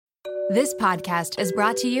This podcast is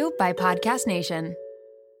brought to you by Podcast Nation.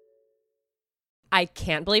 I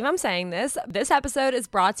can't believe I'm saying this. This episode is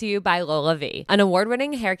brought to you by Lola V, an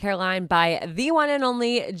award-winning hair care line by the one and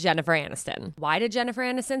only Jennifer Aniston. Why did Jennifer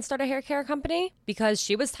Aniston start a hair care company? Because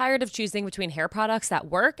she was tired of choosing between hair products that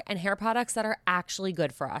work and hair products that are actually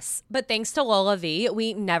good for us. But thanks to Lola V,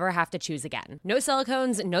 we never have to choose again. No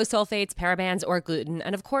silicones, no sulfates, parabens, or gluten,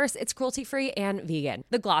 and of course, it's cruelty-free and vegan.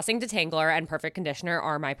 The Glossing Detangler and Perfect Conditioner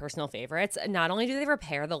are my personal favorites. Not only do they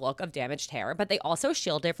repair the look of damaged hair, but they also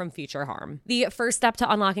shield it from future harm. The first step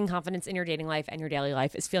to unlocking confidence in your dating life and your daily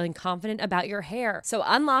life is feeling confident about your hair. So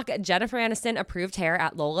unlock Jennifer Aniston approved hair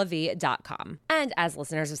at lolav.com. And as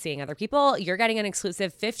listeners of Seeing Other People, you're getting an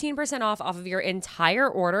exclusive 15% off of your entire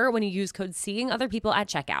order when you use code Seeing Other People at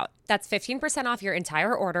checkout. That's 15% off your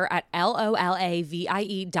entire order at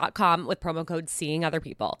LOLAVIE.com with promo code Seeing Other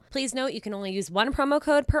People. Please note you can only use one promo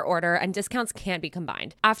code per order and discounts can't be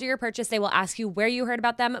combined. After your purchase, they will ask you where you heard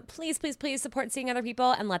about them. Please, please, please support Seeing Other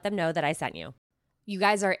People and let them know that I sent you. You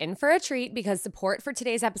guys are in for a treat because support for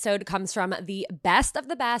today's episode comes from the best of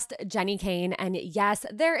the best, Jenni Kayne. And yes,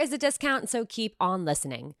 there is a discount, so keep on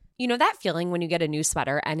listening. You know that feeling when you get a new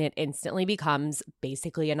sweater and it instantly becomes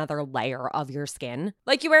basically another layer of your skin?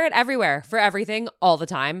 Like you wear it everywhere, for everything, all the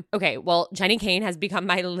time. Okay, well, Jenni Kayne has become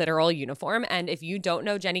my literal uniform. And if you don't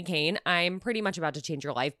know Jenni Kayne, I'm pretty much about to change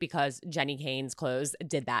your life because Jenni Kayne's clothes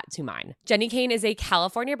did that to mine. Jenni Kayne is a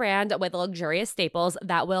California brand with luxurious staples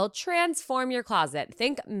that will transform your closet.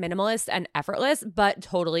 Think minimalist and effortless, but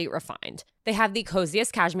totally refined. They have the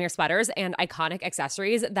coziest cashmere sweaters and iconic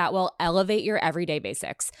accessories that will elevate your everyday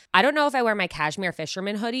basics. I don't know if I wear my cashmere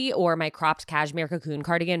fisherman hoodie or my cropped cashmere cocoon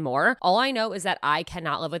cardigan more. All I know is that I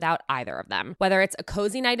cannot live without either of them. Whether it's a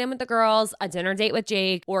cozy night in with the girls, a dinner date with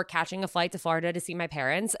Jake, or catching a flight to Florida to see my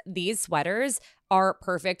parents, these sweaters are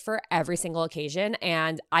perfect for every single occasion,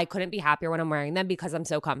 and I couldn't be happier when I'm wearing them because I'm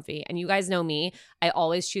so comfy. And you guys know me, I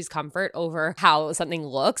always choose comfort over how something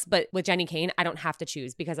looks, but with Jenni Kayne, I don't have to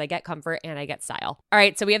choose because I get comfort and I get style. All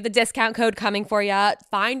right, so we have the discount code coming for you.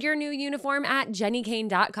 Find your new uniform at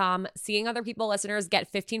jennikayne.com. Seeing Other People listeners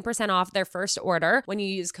get 15% off their first order when you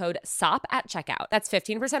use code SOP at checkout. That's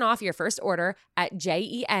 15% off your first order at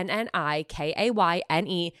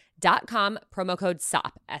jennikayne.com, promo code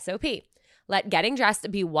SOP, S-O-P. Let getting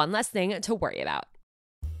dressed be one less thing to worry about.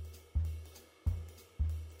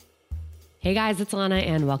 Hey guys, it's Lana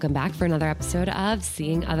and welcome back for another episode of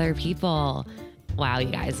Seeing Other People. Wow, you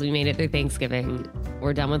guys, we made it through Thanksgiving.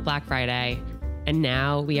 We're done with Black Friday. And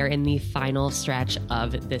now we are in the final stretch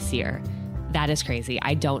of this year. That is crazy.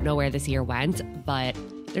 I don't know where this year went, but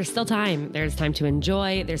there's still time. There's time to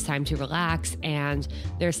enjoy, there's time to relax, and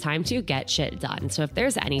there's time to get shit done. So if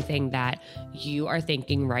there's anything that you are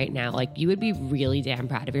thinking right now, like you would be really damn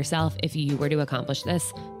proud of yourself if you were to accomplish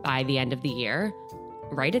this by the end of the year,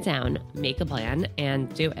 write it down, make a plan,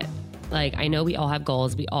 and do it. Like, I know we all have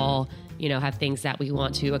goals. We all, have things that we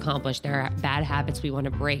want to accomplish. There are bad habits we want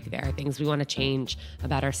to break. There are things we want to change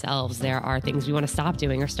about ourselves. There are things we want to stop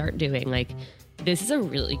doing or start doing. Like, this is a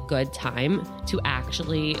really good time to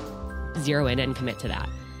actually zero in and commit to that.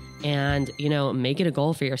 And, make it a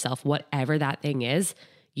goal for yourself. Whatever that thing is,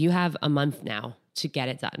 you have a month now to get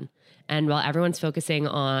it done. And while everyone's focusing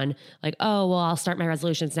on like, oh, well, I'll start my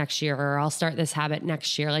resolutions next year or I'll start this habit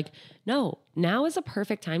next year. Like, no, now is a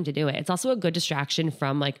perfect time to do it. It's also a good distraction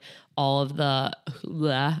from like all of the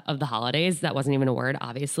holidays. That wasn't even a word,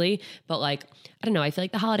 obviously. But like, I don't know. I feel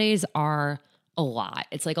like the holidays are a lot.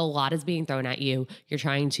 It's like a lot is being thrown at you. You're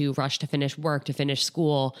trying to rush to finish work, to finish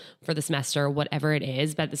school for the semester, whatever it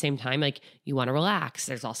is. But at the same time, like you want to relax.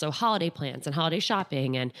 There's also holiday plans and holiday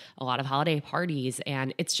shopping and a lot of holiday parties.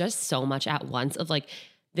 And it's just so much at once of like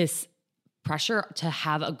this pressure to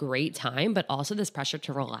have a great time, but also this pressure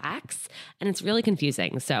to relax. And it's really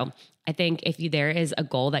confusing. So I think if there is a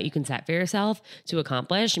goal that you can set for yourself to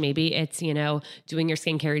accomplish, maybe it's, doing your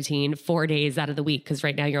skincare routine 4 days out of the week, because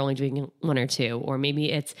right now you're only doing 1 or 2, or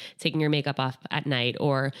maybe it's taking your makeup off at night,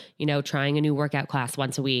 or, trying a new workout class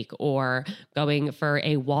once a week, or going for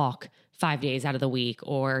a walk 5 days out of the week,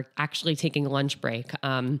 or actually taking a lunch break.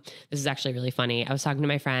 This is actually really funny. I was talking to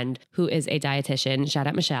my friend who is a dietitian, shout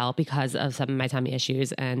out Michelle, because of some of my tummy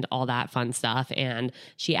issues and all that fun stuff. And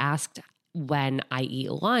she asked when I eat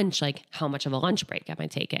lunch, like how much of a lunch break am I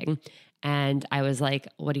taking? And I was like,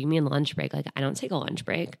 what do you mean lunch break? Like, I don't take a lunch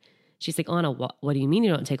break. She's like, Alana, what do you mean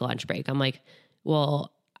you don't take a lunch break? I'm like,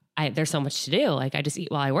 well, there's so much to do. Like, I just eat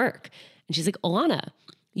while I work. And she's like, Alana,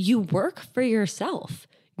 you work for yourself.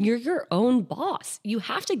 You're your own boss. You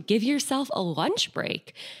have to give yourself a lunch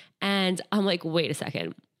break. And I'm like, wait a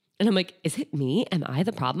second. And I'm like, is it me? Am I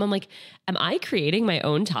the problem? I'm like, am I creating my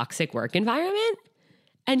own toxic work environment?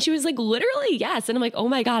 And she was like, literally, yes. And I'm like, oh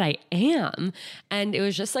my God, I am. And it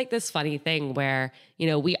was just like this funny thing where,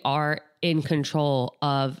 we are in control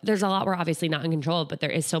of, there's a lot we're obviously not in control of, but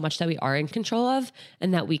there is so much that we are in control of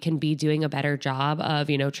and that we can be doing a better job of,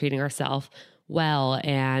 treating ourselves well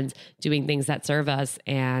and doing things that serve us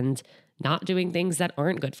and not doing things that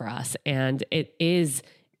aren't good for us. And it is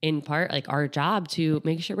in part like our job to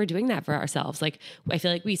make sure we're doing that for ourselves. Like, I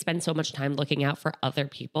feel like we spend so much time looking out for other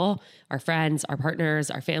people, our friends, our partners,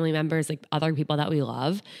 our family members, like other people that we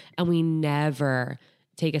love. And we never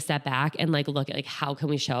take a step back and like look at like, how can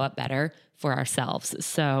we show up better for ourselves?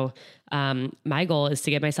 So my goal is to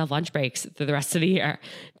give myself lunch breaks through the rest of the year,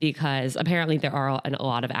 because apparently there are a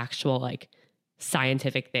lot of actual like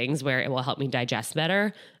scientific things where it will help me digest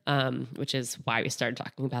better, which is why we started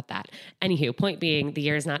talking about that. Anywho, point being, the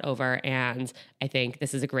year is not over, and I think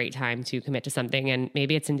this is a great time to commit to something. And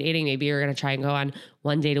maybe it's in dating. Maybe you're going to try and go on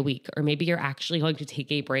one date a week, or maybe you're actually going to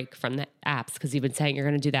take a break from the apps because you've been saying you're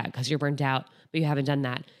going to do that because you're burnt out, but you haven't done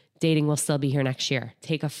that. Dating will still be here next year.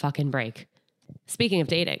 Take a fucking break. Speaking of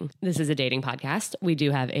dating, this is a dating podcast. We do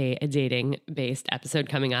have a dating-based episode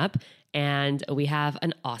coming up, and we have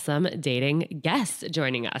an awesome dating guest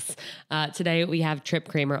joining us. Today, we have Tripp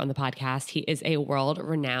Kramer on the podcast. He is a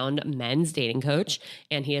world-renowned men's dating coach,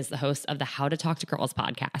 and he is the host of the How to Talk to Girls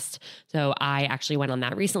podcast. So I actually went on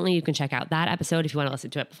that recently. You can check out that episode if you want to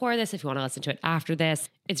listen to it before this, if you want to listen to it after this.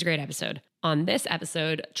 It's a great episode. On this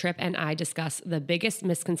episode, Tripp and I discuss the biggest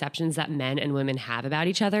misconceptions that men and women have about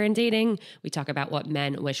each other in dating. We talk about what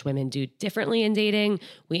men wish women do differently in dating.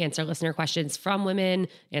 We answer listener questions from women,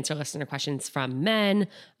 answer listener questions from men.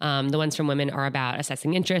 The ones from women are about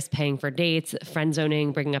assessing interest, paying for dates, friend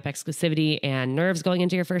zoning, bringing up exclusivity, and nerves going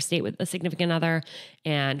into your first date with a significant other.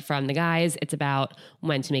 And from the guys, it's about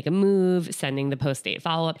when to make a move, sending the post-date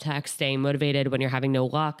follow-up text, staying motivated when you're having no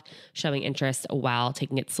luck, showing interest while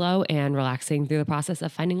taking it slow, and relaxing through the process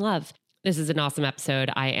of finding love. This is an awesome episode.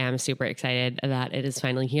 I am super excited that it is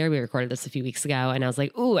finally here. We recorded this a few weeks ago, and I was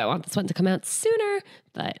like, ooh, I want this one to come out sooner,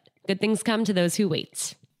 but good things come to those who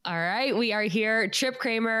wait. All right, we are here. Tripp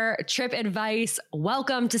Kramer, Tripp Advice.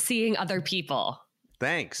 Welcome to Seeing Other People.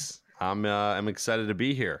 Thanks. I'm excited to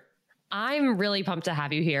be here. I'm really pumped to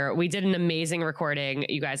have you here. We did an amazing recording,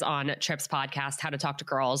 you guys, on Tripp's podcast, How to Talk to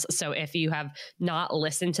Girls. So if you have not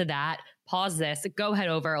listened to that, pause this, go head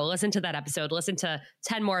over, listen to that episode, listen to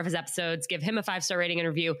 10 more of his episodes, give him a 5-star rating and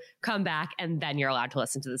review, come back, and then you're allowed to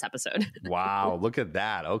listen to this episode. Wow, look at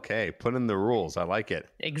that. Okay, put in the rules. I like it.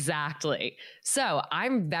 Exactly. So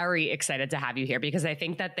I'm very excited to have you here because I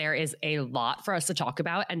think that there is a lot for us to talk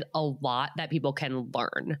about and a lot that people can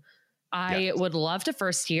learn. I would love to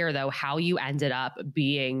first hear, though, how you ended up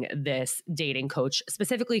being this dating coach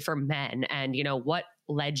specifically for men, and, what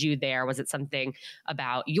led you there? Was it something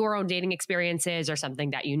about your own dating experiences or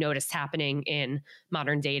something that you noticed happening in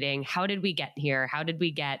modern dating? How did we get here? How did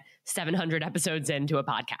we get 700 episodes into a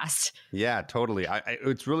podcast? Yeah, totally.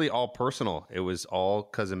 It's really all personal. It was all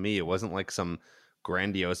because of me. It wasn't like some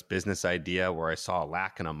grandiose business idea where I saw a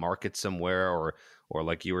lack in a market somewhere, or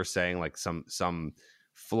like you were saying, like some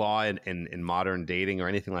flaw in modern dating or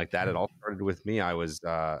anything like that. It all started with me. I was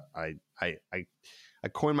I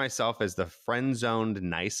coined myself as the friend-zoned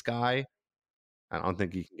nice guy. I don't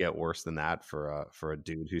think you can get worse than that for a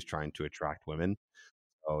dude who's trying to attract women.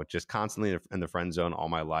 So just constantly in the friend zone all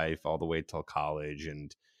my life, all the way till college,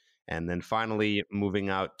 and then finally moving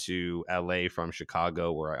out to LA from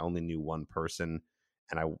Chicago, where I only knew one person,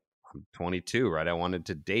 and I'm 22, right? I wanted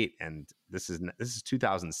to date, and this is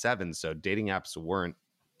 2007, so dating apps weren't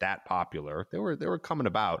that popular. They were coming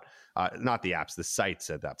about, not the apps, the sites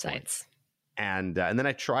at that point. Sites. And then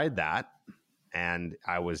I tried that, and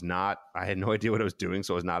I had no idea what I was doing,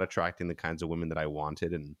 so I was not attracting the kinds of women that I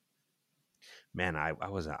wanted. And man, I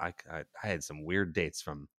had some weird dates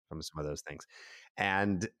from some of those things.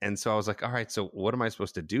 And so I was like, all right, so what am I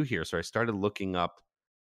supposed to do here? So I started looking up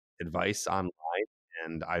advice online,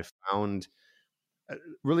 and I found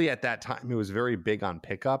really at that time it was very big on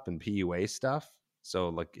pickup and PUA stuff. So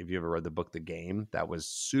like if you ever read the book The Game, that was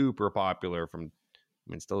super popular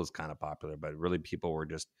still is kind of popular, but really people were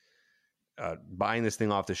just buying this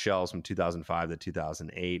thing off the shelves from 2005 to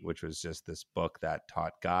 2008, which was just this book that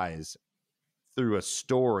taught guys through a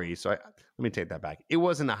story. So let me take that back. It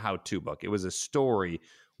wasn't a how-to book. It was a story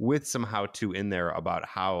with some how-to in there about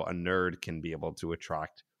how a nerd can be able to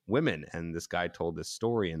attract women. And this guy told this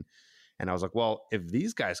story, and I was like, well, if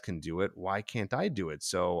these guys can do it, why can't I do it?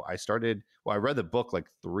 So I read the book like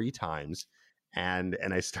 3 times, and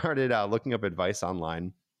I started looking up advice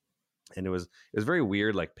online. And it was very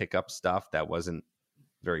weird, like pickup stuff that wasn't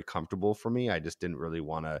very comfortable for me. I just didn't really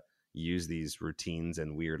want to use these routines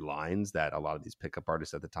and weird lines that a lot of these pickup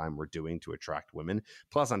artists at the time were doing to attract women.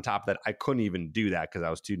 Plus, on top of that, I couldn't even do that because I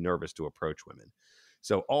was too nervous to approach women.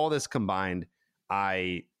 So all this combined,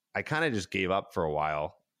 I kind of just gave up for a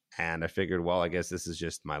while, and I figured, well, I guess this is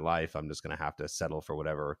just my life. I'm just going to have to settle for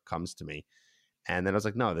whatever comes to me. And then I was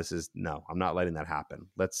like, no, I'm not letting that happen.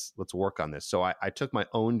 Let's work on this. So I took my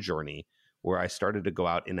own journey where I started to go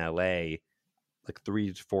out in LA like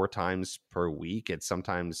 3 to 4 times per week. It's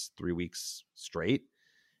sometimes 3 weeks straight,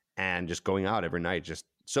 and just going out every night, just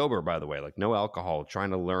sober, by the way, like no alcohol, trying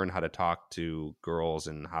to learn how to talk to girls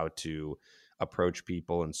and how to approach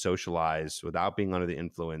people and socialize without being under the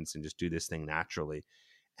influence and just do this thing naturally.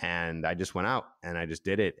 And I just went out and I just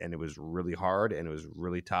did it. And it was really hard and it was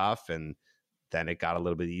really tough. And then it got a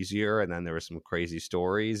little bit easier. And then there were some crazy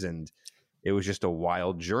stories. And it was just a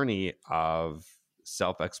wild journey of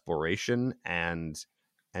self-exploration and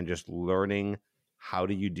just learning, how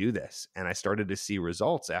do you do this? And I started to see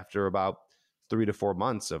results after about 3 to 4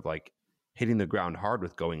 months of like hitting the ground hard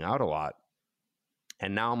with going out a lot.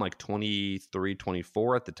 And now I'm like 23,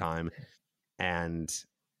 24 at the time. And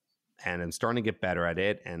I'm starting to get better at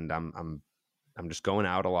it. And I'm just going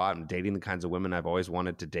out a lot. I'm dating the kinds of women I've always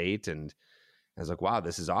wanted to date. And I was like, wow,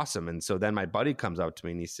 this is awesome. And so then my buddy comes up to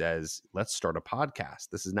me and he says, let's start a podcast.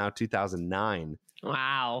 This is now 2009.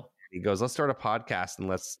 Wow. He goes, let's start a podcast and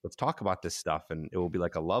let's talk about this stuff. And it will be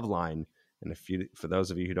like a love line. And for those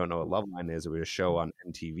of you who don't know what love line is, it was a show on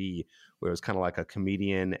MTV where it was kind of like a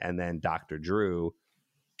comedian and then Dr. Drew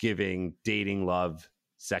giving dating, love,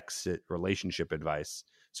 sex, relationship advice.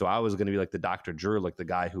 So I was going to be like the Dr. Drew, like the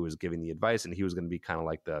guy who was giving the advice, and he was going to be kind of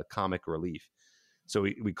like the comic relief. So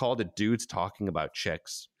we called it Dudes Talking About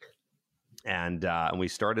Chicks. And we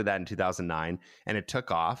started that in 2009, and it took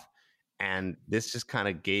off. And this just kind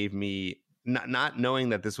of gave me, not knowing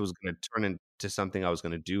that this was going to turn into something I was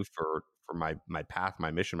going to do for my path, my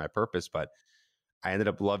mission, my purpose, but I ended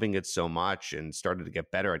up loving it so much and started to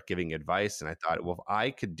get better at giving advice. And I thought, well, if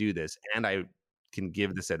I could do this and I can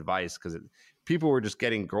give this advice, because people were just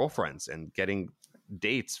getting girlfriends and getting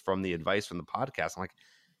dates from the advice from the podcast. I'm like,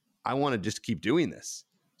 I want to just keep doing this.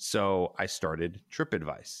 So I started Tripp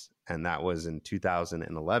Advice, and that was in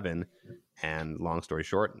 2011. And long story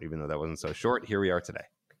short, even though that wasn't so short, here we are today.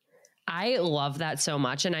 I love that so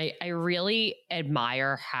much. And I really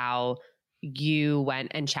admire how you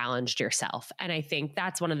went and challenged yourself. And I think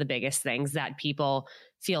that's one of the biggest things that people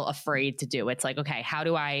feel afraid to do. It's like, okay, how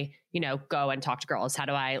do I, go and talk to girls? How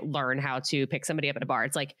do I learn how to pick somebody up at a bar?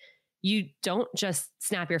 It's like, you don't just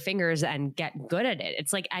snap your fingers and get good at it.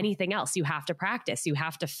 It's like anything else. You have to practice. You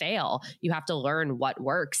have to fail. You have to learn what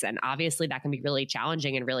works. And obviously that can be really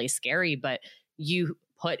challenging and really scary, but you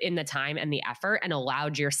put in the time and the effort and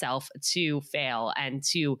allowed yourself to fail and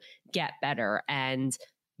to get better. And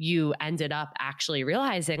you ended up actually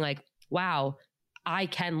realizing like, wow, I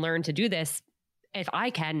can learn to do this. If I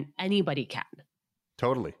can, anybody can.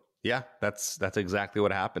 Totally. Yeah, that's exactly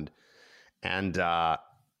what happened. And do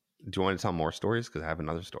you want to tell more stories? Because I have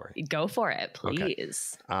another story. Go for it,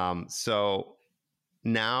 please. Okay. So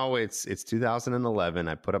now it's 2011.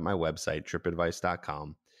 I put up my website,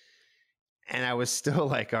 trippadvice.com. And I was still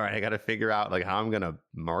like, all right, I got to figure out like how I'm going to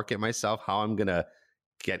market myself, how I'm going to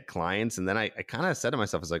get clients. And then I kind of said to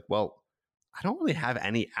myself, I was like, well, I don't really have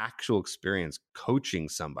any actual experience coaching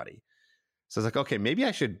somebody. So I was like, okay, maybe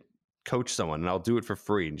I should coach someone and I'll do it for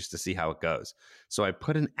free and just to see how it goes. So I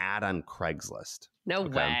put an ad on Craigslist. No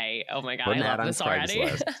way. Oh my God. Put an I ad love this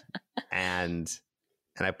already. and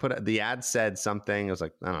I put the ad said something. It was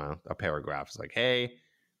like, I don't know, a paragraph. It's like, hey,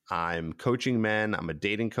 I'm coaching men. I'm a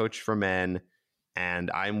dating coach for men.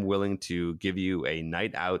 And I'm willing to give you a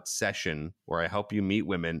night out session where I help you meet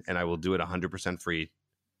women, and I will do it 100% free.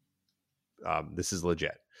 This is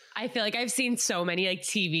legit. I feel like I've seen so many like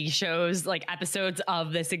TV shows, like episodes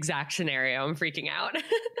of this exact scenario. I'm freaking out.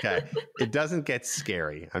 Okay. It doesn't get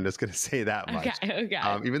scary. I'm just going to say that much.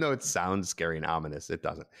 Okay. Even though it sounds scary and ominous, it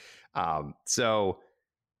doesn't. So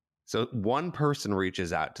one person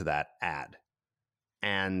reaches out to that ad,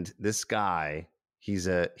 and this guy, he's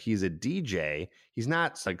a DJ. He's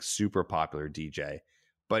not like super popular DJ,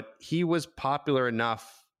 but he was popular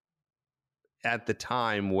enough at the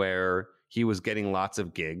time where he was getting lots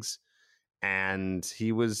of gigs, and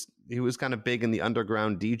he was kind of big in the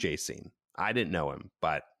underground DJ scene. I didn't know him,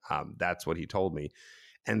 but that's what he told me.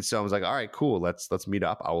 And so I was like, all right, cool. Let's meet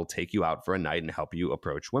up. I will take you out for a night and help you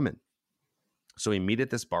approach women. So we meet at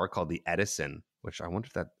this bar called the Edison, which I wonder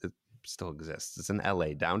if that it still exists. It's in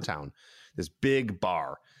LA downtown, this big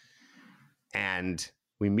bar. And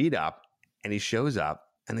we meet up and he shows up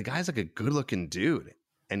and the guy's like a good looking dude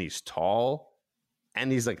and he's tall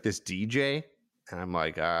and he's like this DJ. And I'm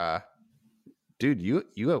like, dude,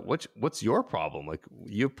 you have, what's your problem? Like,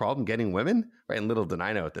 you have a problem getting women, right? And little did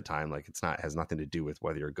I know at the time, like, has nothing to do with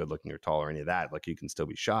whether you're good looking or tall or any of that. Like, you can still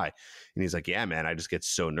be shy. And he's like, yeah, man, I just get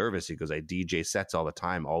so nervous. He goes, I DJ sets all the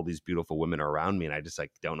time. All these beautiful women are around me, and I just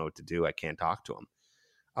like don't know what to do. I can't talk to them.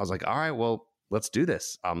 I was like, all right, well, let's do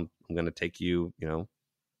this. I'm going to take you,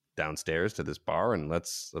 downstairs to this bar, and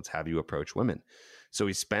let's have you approach women. So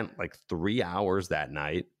we spent like 3 hours that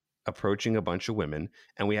night approaching a bunch of women,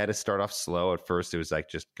 and we had to start off slow. At first it was like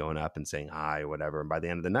just going up and saying hi or whatever, and by the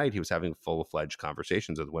end of the night he was having full-fledged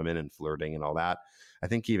conversations with women and flirting and all that. I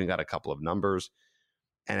think he even got a couple of numbers,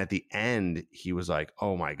 and at the end he was like,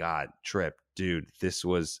 oh my God, Tripp, dude,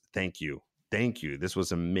 thank you, this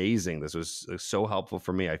was amazing, this was so helpful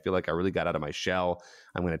for me. I feel like I really got out of my shell.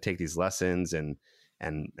 I'm going to take these lessons and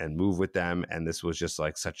move with them, and this was just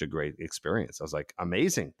like such a great experience. I was like,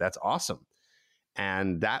 amazing, that's awesome.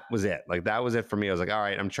 And that was it. Like, that was it for me. I was like, all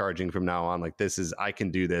right, I'm charging from now on. Like, I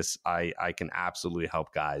can do this. I can absolutely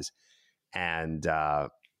help guys. And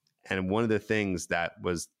one of the things that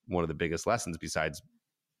was one of the biggest lessons, besides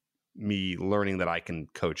me learning that I can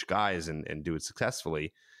coach guys and do it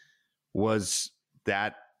successfully, was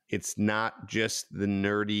that it's not just the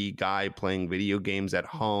nerdy guy playing video games at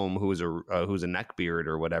home who's a neckbeard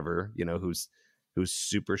or whatever, who's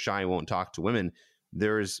super shy, won't talk to women.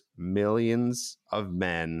 There's millions of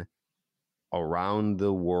men around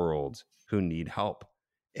the world who need help.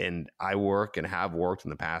 And I work and have worked in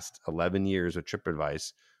the past 11 years with Tripp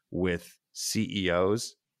Advice with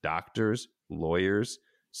CEOs, doctors, lawyers,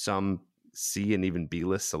 some C and even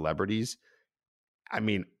B-list celebrities. I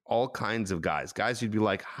mean, all kinds of guys who'd be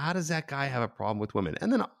like, how does that guy have a problem with women?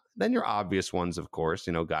 And then your obvious ones, of course,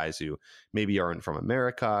 guys who maybe aren't from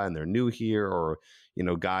America and they're new here, or,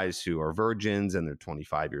 guys who are virgins and they're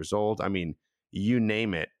 25 years old. I mean, you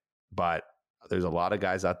name it, but there's a lot of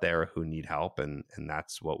guys out there who need help, and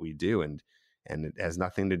that's what we do. And it has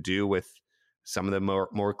nothing to do with some of the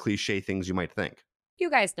more cliche things you might think. You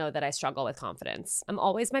guys know that I struggle with confidence. I'm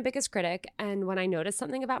always my biggest critic, and when I notice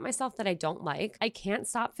something about myself that I don't like, I can't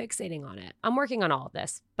stop fixating on it. I'm working on all of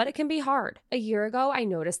this, but it can be hard. A year ago, I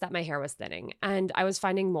noticed that my hair was thinning, and I was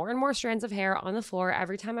finding more and more strands of hair on the floor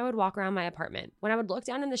every time I would walk around my apartment. When I would look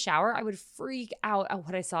down in the shower, I would freak out at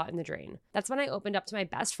what I saw in the drain. That's when I opened up to my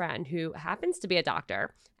best friend, who happens to be a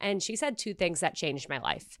doctor, and she said 2 things that changed my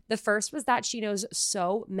life. The first was that she knows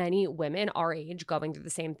so many women our age going through the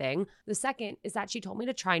same thing. The second is that she told me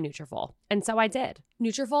to try Nutrafol, and so I did.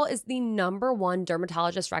 Nutrafol is the #1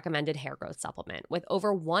 dermatologist recommended hair growth supplement, with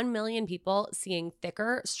over 1 million people seeing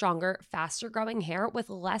thicker, stronger, faster growing hair with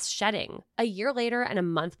less shedding. A year later and a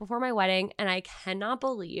month before my wedding, and I cannot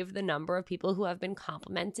believe the number of people who have been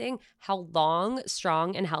complimenting how long,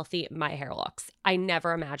 strong, and healthy my hair looks. I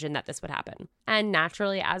never imagined that this would happen. And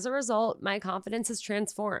naturally, as a result, my confidence has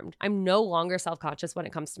transformed. I'm no longer self-conscious when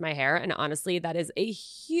it comes to my hair, and honestly, that is a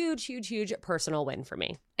huge, huge, huge personal win for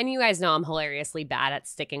me. And you guys know I'm hilariously bad at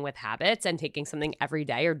sticking with habits and taking something every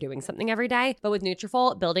day or doing something every day. But with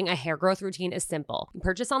Nutrafol, building a hair growth routine is simple. You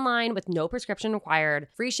purchase online with no prescription required.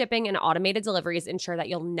 Free shipping and automated deliveries ensure that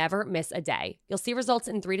you'll never miss a day. You'll see results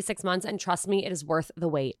in 3 to 6 months, and trust me, it is worth the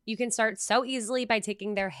wait. You can start so easily by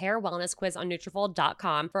taking their hair wellness quiz on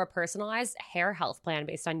Nutrafol.com for a personalized hair health plan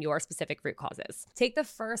based on your specific root causes. Take the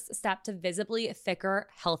first step to visibly thicker,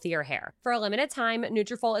 healthier hair. For a limited time,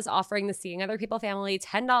 Nutrafol is offering the Seeing Other People family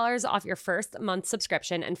 $10 off your first month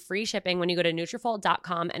subscription and free shipping when you go to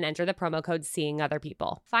Nutrafol.com and enter the promo code Seeing Other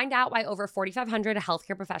People. Find out why over 4,500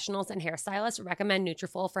 healthcare professionals and hairstylists recommend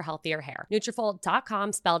Nutrafol for healthier hair.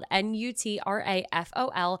 Nutrafol.com, spelled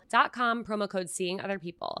Nutrafol.com, promo code Seeing Other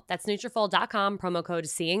People. That's Nutrafol.com, promo code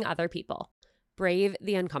Seeing Other People. Brave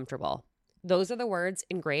the uncomfortable. Those are the words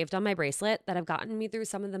engraved on my bracelet that have gotten me through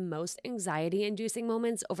some of the most anxiety-inducing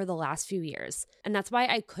moments over the last few years. And that's why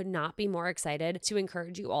I could not be more excited to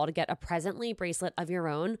encourage you all to get a Presently bracelet of your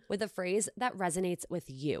own with a phrase that resonates with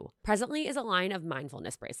you. Presently is a line of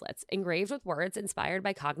mindfulness bracelets engraved with words inspired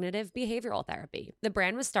by cognitive behavioral therapy. The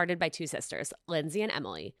brand was started by 2 sisters, Lindsay and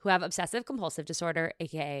Emily, who have obsessive-compulsive disorder,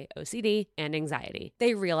 aka OCD, and anxiety.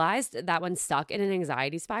 They realized that when stuck in an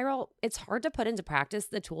anxiety spiral, it's hard to put into practice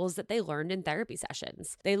the tools that they learned found in therapy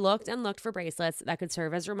sessions. They looked and looked for bracelets that could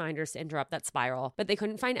serve as reminders to interrupt that spiral, but they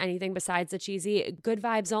couldn't find anything besides the cheesy good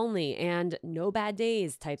vibes only and no bad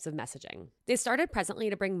days types of messaging. They started Presently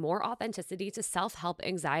to bring more authenticity to self-help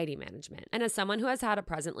anxiety management. And as someone who has had a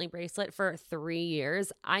Presently bracelet for 3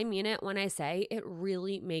 years, I mean it when I say it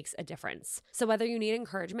really makes a difference. So whether you need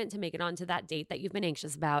encouragement to make it onto that date that you've been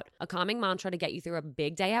anxious about, a calming mantra to get you through a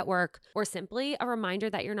big day at work, or simply a reminder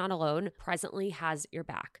that you're not alone, Presently has your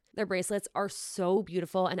back. Their bracelets are so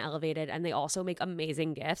beautiful and elevated, and they also make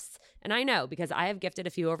amazing gifts. And I know because I have gifted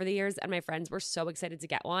a few over the years, and my friends were so excited to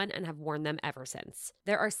get one and have worn them ever since.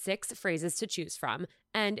 There are 6 phrases to choose from,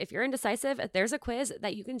 and if you're indecisive, there's a quiz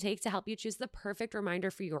that you can take to help you choose the perfect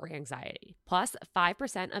reminder for your anxiety. Plus,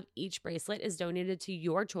 5% of each bracelet is donated to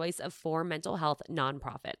your choice of 4 mental health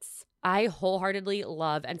nonprofits. I wholeheartedly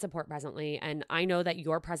love and support Presently, and I know that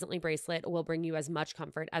your Presently bracelet will bring you as much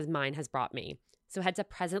comfort as mine has brought me. So head to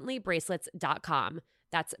presentlybracelets.com.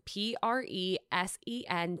 That's PRESENTLY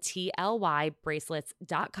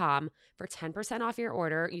bracelets.com for 10% off your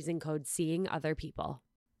order using code SEEINGOTHERPeople.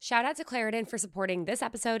 Shout out to Claritin for supporting this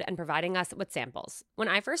episode and providing us with samples. When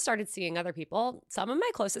I first started seeing other people, some of my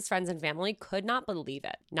closest friends and family could not believe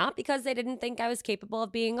it. Not because they didn't think I was capable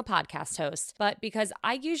of being a podcast host, but because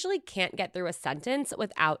I usually can't get through a sentence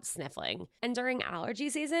without sniffling. And during allergy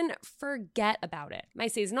season, forget about it. My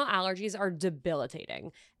seasonal allergies are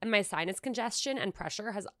debilitating, and my sinus congestion and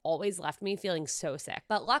pressure has always left me feeling so sick.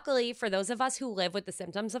 But luckily, for those of us who live with the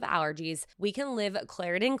symptoms of allergies, we can live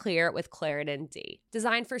Claritin Clear with Claritin D.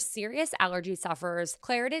 Designed for serious allergy sufferers,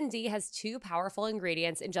 Claritin D has 2 powerful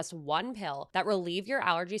ingredients in just 1 pill that relieve your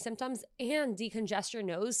allergy symptoms and decongest your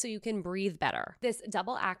nose so you can breathe better. This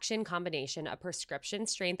double action combination of prescription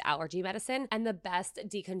strength allergy medicine and the best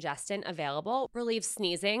decongestant available relieves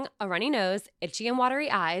sneezing, a runny nose, itchy and watery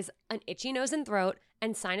eyes, an itchy nose and throat,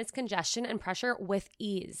 and sinus congestion and pressure with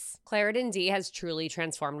ease. Claritin D has truly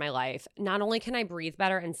transformed my life. Not only can I breathe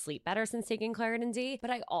better and sleep better since taking Claritin D, but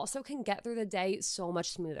I also can get through the day so much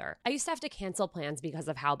smoother. I used to have to cancel plans because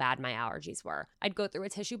of how bad my allergies were. I'd go through a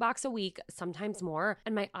tissue box a week, sometimes more,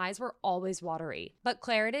 and my eyes were always watery. But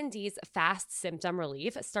Claritin D's fast symptom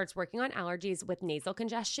relief starts working on allergies with nasal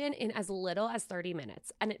congestion in as little as 30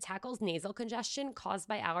 minutes, and it tackles nasal congestion caused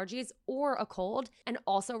by allergies or a cold, and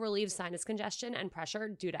also relieves sinus congestion and pressure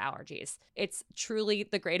due to allergies. It's truly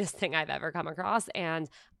the greatest thing I've ever come across, and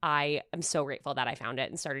I am so grateful that I found it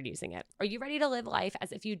and started using it. Are you ready to live life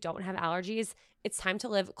as if you don't have allergies? It's time to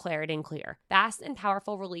live Claritin Clear. Fast and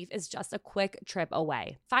powerful relief is just a quick trip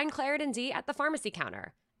away. Find Claritin D at the pharmacy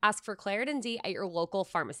counter. Ask for Claritin D at your local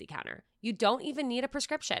pharmacy counter. You don't even need a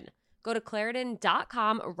prescription. Go to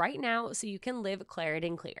Claritin.com right now so you can live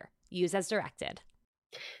Claritin Clear. Use as directed.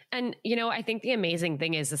 And, I think the amazing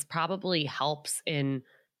thing is this probably helps in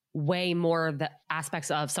way more of the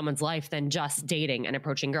aspects of someone's life than just dating and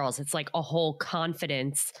approaching girls. It's like a whole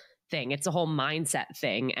confidence thing. It's a whole mindset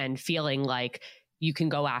thing and feeling like you can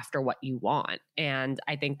go after what you want. And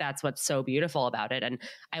I think that's what's so beautiful about it. And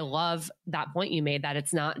I love that point you made that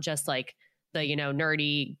it's not just like the,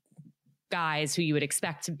 nerdy guys who you would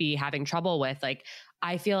expect to be having trouble with. Like,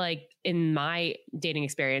 I feel like in my dating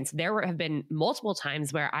experience, there have been multiple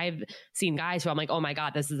times where I've seen guys who I'm like, oh my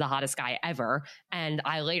God, this is the hottest guy ever. And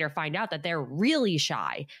I later find out that they're really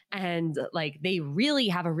shy and like they really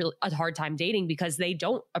have a hard time dating because they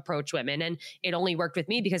don't approach women. And it only worked with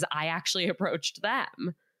me because I actually approached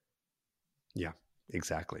them. Yeah,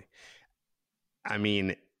 exactly. I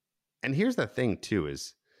mean, and here's the thing too,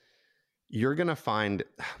 is you're going to find,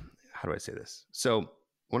 how do I say this? So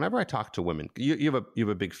whenever I talk to women, you have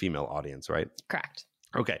a big female audience, right? Correct.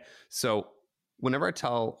 Okay. So whenever I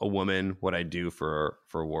tell a woman what I do for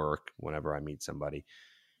work, whenever I meet somebody,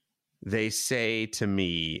 they say to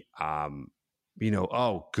me,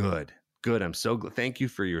 oh, good. I'm so thank you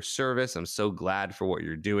for your service. I'm so glad for what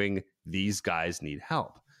you're doing. These guys need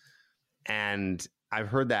help. And I've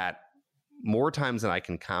heard that more times than I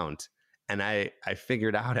can count. And I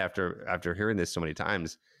figured out after hearing this so many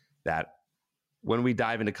times that when we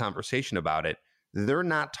dive into conversation about it, they're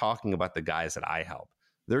not talking about the guys that I help.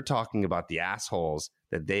 They're talking about the assholes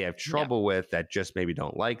that they have trouble with that just maybe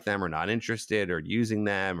don't like them or not interested or using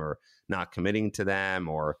them or not committing to them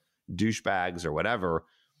or douchebags or whatever.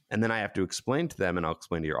 And then I have to explain to them, and I'll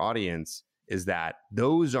explain to your audience, is that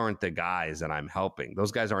those aren't the guys that I'm helping.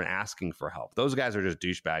 Those guys aren't asking for help. Those guys are just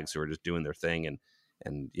douchebags who are just doing their thing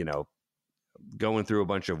and going through a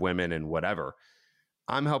bunch of women and whatever.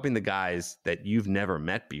 I'm helping the guys that you've never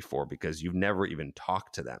met before because you've never even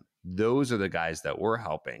talked to them. Those are the guys that we're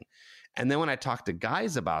helping. And then when I talk to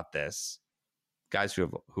guys about this, guys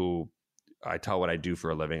who I tell what I do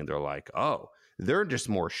for a living, and they're like, oh, they're just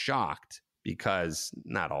more shocked because,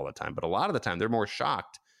 not all the time, but a lot of the time they're more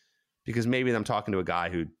shocked because maybe I'm talking to a guy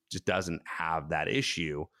who just doesn't have that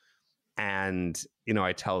issue. And,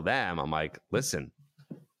 I tell them, I'm like, listen,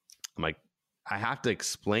 I have to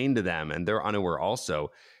explain to them, and they're unaware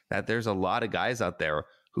also, that there's a lot of guys out there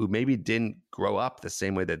who maybe didn't grow up the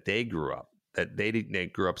same way that they grew up, that they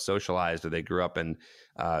grew up socialized, or they grew up in,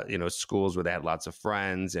 schools where they had lots of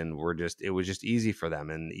friends, and it was just easy for them,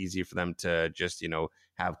 and easy for them to just,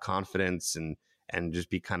 have confidence and just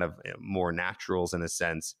be kind of more naturals in a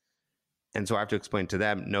sense. And so I have to explain to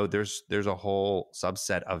them, no, there's a whole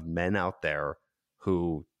subset of men out there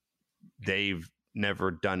who they've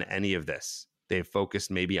never done any of this. They've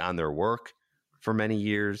focused maybe on their work for many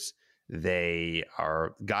years. They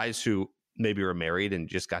are guys who maybe were married and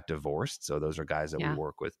just got divorced. So those are guys that we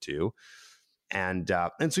work with too. And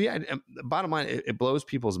so, yeah, bottom line, it blows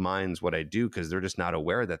people's minds what I do, because they're just not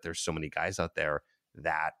aware that there's so many guys out there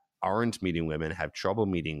that aren't meeting women, have trouble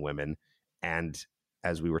meeting women. And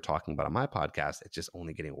as we were talking about on my podcast, it's just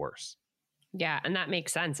only getting worse. Yeah. And that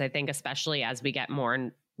makes sense. I think especially as we get more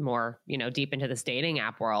and more, deep into this dating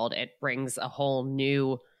app world, it brings a whole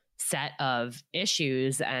new set of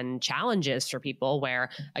issues and challenges for people where,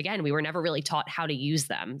 again, we were never really taught how to use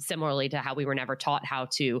them, similarly to how we were never taught how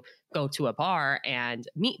to go to a bar and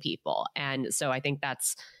meet people. And so I think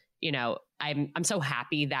that's, I'm so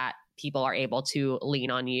happy that people are able to lean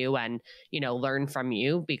on you and, learn from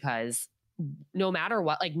you, because no matter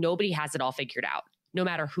what, like, nobody has it all figured out, no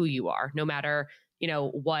matter who you are, no matter,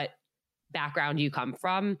 what background you come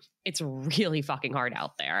from. It's really fucking hard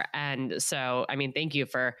out there. And so, I mean, thank you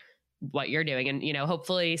for what you're doing. And,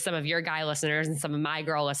 hopefully some of your guy listeners and some of my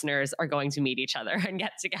girl listeners are going to meet each other and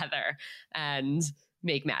get together and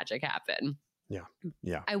make magic happen. Yeah.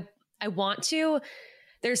 Yeah. I want to,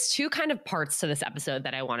 there's two kind of parts to this episode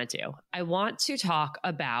that I want to do. I want to talk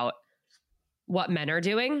about what men are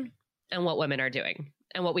doing and what women are doing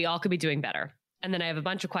and what we all could be doing better. And then I have a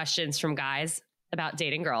bunch of questions from guys about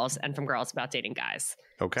dating girls and from girls about dating guys.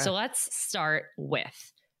 Okay. So let's start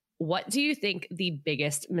with, what do you think the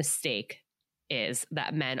biggest mistake is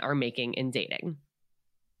that men are making in dating?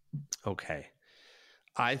 Okay.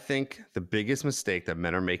 I think the biggest mistake that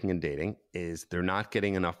men are making in dating is they're not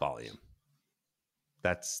getting enough volume.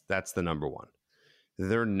 That's the number one.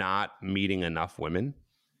 They're not meeting enough women.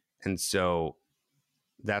 And so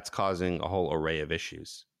that's causing a whole array of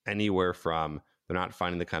issues. Anywhere from they're not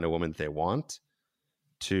finding the kind of woman that they want,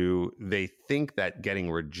 to they think that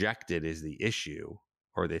getting rejected is the issue,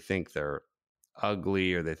 or they think they're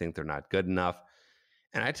ugly, or they think they're not good enough.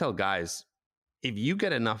 And I tell guys, if you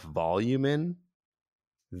get enough volume in,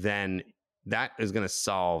 then that is going to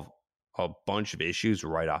solve a bunch of issues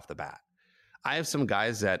right off the bat. I have some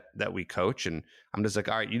guys that we coach, and I'm just like,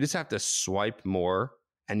 all right, you just have to swipe more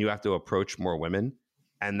and you have to approach more women,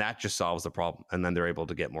 and that just solves the problem. And then they're able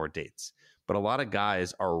to get more dates. But a lot of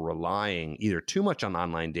guys are relying either too much on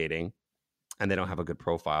online dating, and they don't have a good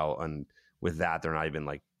profile. And with that,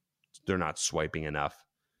 they're not swiping enough.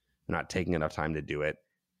 They're not taking enough time to do it.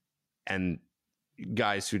 And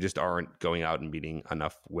guys who just aren't going out and meeting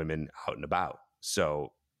enough women out and about.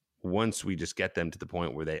 So once we just get them to the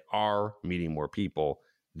point where they are meeting more people,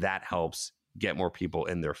 that helps get more people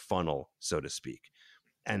in their funnel, so to speak.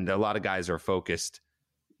 And a lot of guys are focused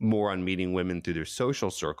more on meeting women through their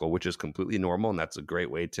social circle, which is completely normal. And that's a great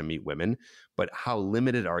way to meet women. But how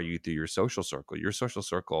limited are you through your social circle? Your social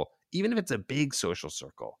circle, even if it's a big social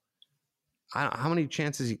circle, how many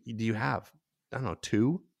chances do you have? I don't know,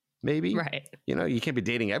 2, maybe? Right. You can't be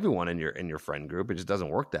dating everyone in your friend group. It just doesn't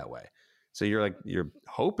work that way. So you're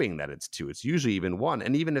hoping that it's 2. It's usually even 1.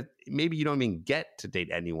 And even if maybe you don't even get to date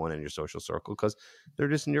anyone in your social circle because they're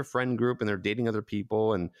just in your friend group and they're dating other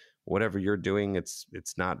people, and whatever you're doing, it's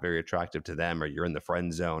not very attractive to them, or you're in the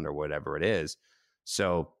friend zone or whatever it is.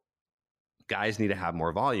 So guys need to have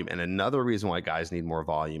more volume. And another reason why guys need more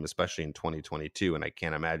volume, especially in 2022, and I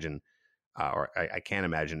can't imagine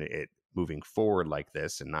it moving forward like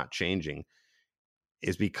this and not changing,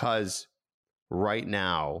 is because right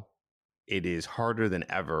now it is harder than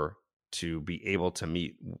ever to be able to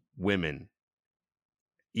meet women.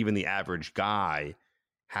 Even the average guy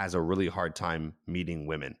has a really hard time meeting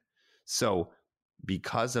women. So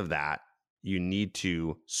because of that, you need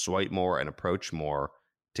to swipe more and approach more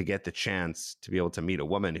to get the chance to be able to meet a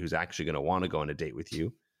woman who's actually going to want to go on a date with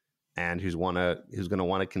you, and who's going to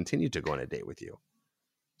want to continue to go on a date with you.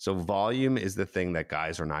 So volume is the thing that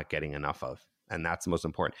guys are not getting enough of. And that's the most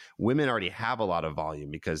important. Women already have a lot of volume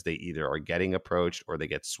because they either are getting approached or they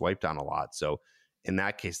get swiped on a lot. So in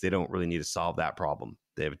that case, they don't really need to solve that problem.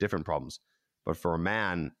 They have different problems. But for a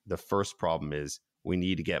man, the first problem is we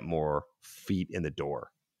need to get more feet in the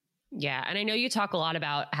door. Yeah. And I know you talk a lot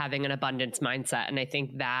about having an abundance mindset. And I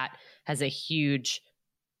think that has a huge,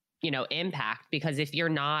 impact, because if you're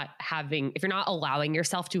not allowing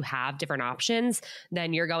yourself to have different options,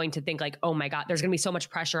 then you're going to think like, oh my God, there's going to be so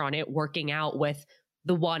much pressure on it working out with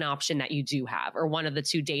the one option that you do have, or one of the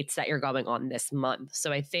 2 dates that you're going on this month.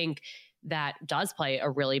 So I think that does play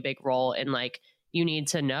a really big role in, like, you need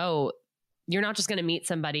to know you're not just going to meet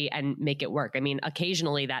somebody and make it work. I mean,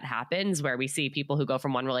 occasionally that happens where we see people who go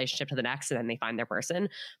from one relationship to the next and then they find their person.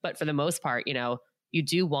 But for the most part, you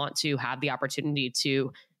do want to have the opportunity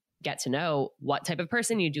to get to know what type of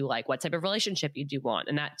person you do like, what type of relationship you do want.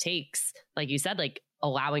 And that takes, like you said, like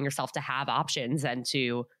allowing yourself to have options and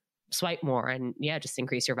to swipe more and just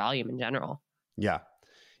increase your volume in general. Yeah.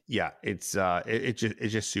 It's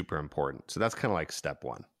just super important. So that's kind of like step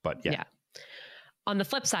one, but yeah. On the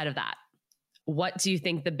flip side of that, what do you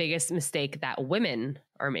think the biggest mistake that women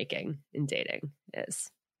are making in dating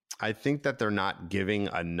is? I think that they're not giving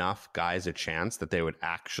enough guys a chance that they would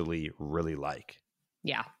actually really like.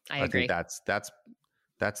 Yeah, I agree. think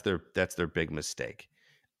that's their big mistake.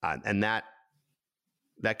 And that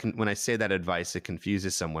can, when I say that advice, it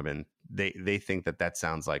confuses some women. They think that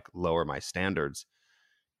sounds like lower my standards.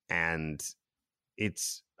 And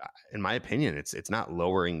it's, in my opinion, it's not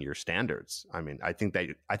lowering your standards. I mean, I think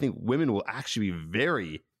women will actually be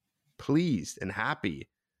very pleased and happy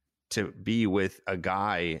to be with a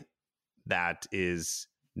guy that is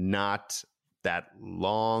not that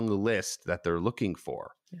long list that they're looking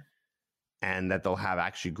for. Yeah. And that they'll have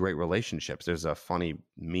actually great relationships. There's a funny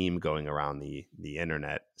meme going around the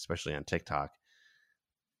internet, especially on TikTok,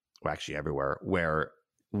 or actually everywhere, where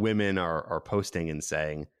women are posting and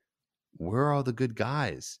saying, where are all the good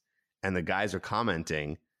guys? And the guys are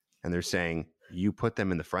commenting and they're saying, you put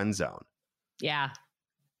them in the friend zone. Yeah.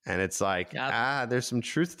 And it's like, there's some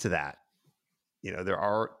truth to that. There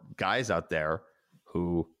are guys out there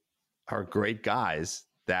who are great guys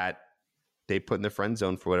that they put in the friend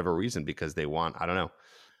zone for whatever reason, because they want, I don't know,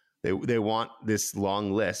 they want this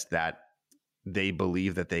long list that they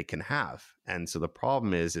believe that they can have. And so the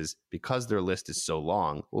problem is because their list is so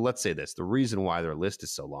long, well, let's say this, the reason why their list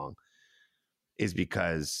is so long is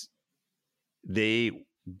because they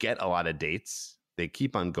get a lot of dates. They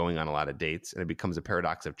keep on going on a lot of dates, and it becomes a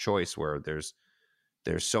paradox of choice where there's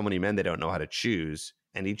so many men they don't know how to choose.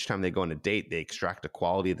 And each time they go on a date, they extract a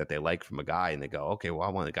quality that they like from a guy, and they go, okay, well,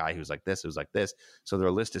 I want a guy who's like this, who's like this. So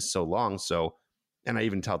their list is so long. So, and I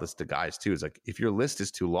even tell this to guys too, is like, if your list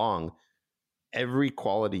is too long, every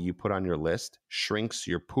quality you put on your list shrinks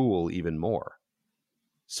your pool even more.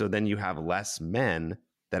 So then you have less men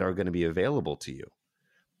that are going to be available to you.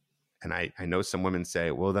 And I know some women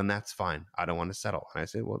say, well, then that's fine. I don't want to settle. And I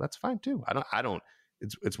say, well, that's fine too. I don't,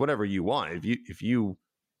 it's whatever you want. If you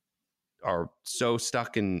are so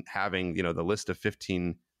stuck in having, the list of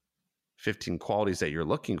 15 qualities that you're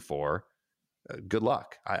looking for, good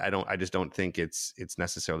luck. I just don't think it's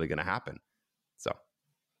necessarily going to happen. So.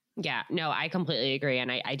 Yeah, no, I completely agree.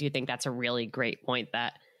 And I do think that's a really great point,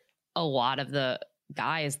 that a lot of the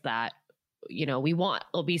guys that, we want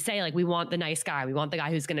the nice guy. We want the guy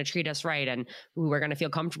who's going to treat us right and who we're going to feel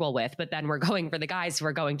comfortable with. But then we're going for the guys who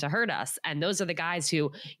are going to hurt us. And those are the guys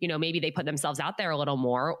who, maybe they put themselves out there a little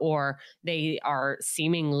more, or they are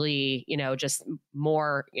seemingly, just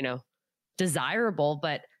more, desirable.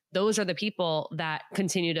 But those are the people that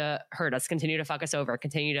continue to hurt us, continue to fuck us over,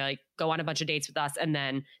 continue to go on a bunch of dates with us, and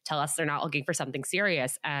then tell us they're not looking for something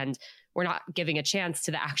serious. And we're not giving a chance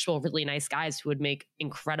to the actual really nice guys who would make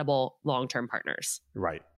incredible long-term partners.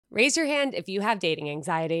 Right. Raise your hand if you have dating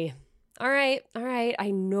anxiety. All right.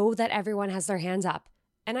 I know that everyone has their hands up,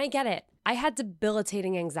 and I get it. I had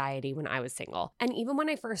debilitating anxiety when I was single. And even when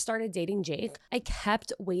I first started dating Jake, I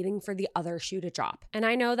kept waiting for the other shoe to drop. And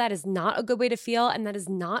I know that is not a good way to feel, and that is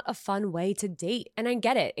not a fun way to date. And I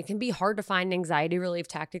get it. It can be hard to find an anxiety relief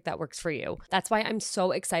tactic that works for you. That's why I'm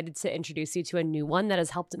so excited to introduce you to a new one that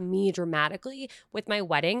has helped me dramatically with my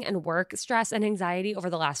wedding and work stress and anxiety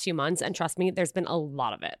over the last few months. And trust me, there's been a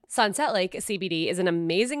lot of it. Sunset Lake CBD is an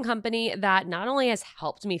amazing company that not only has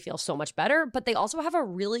helped me feel so much better, but they also have a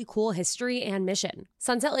really cool history and mission.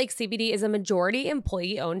 Sunset Lake CBD is a majority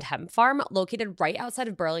employee-owned hemp farm located right outside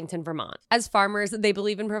of Burlington, Vermont. As farmers, they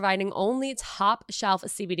believe in providing only top-shelf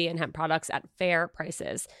CBD and hemp products at fair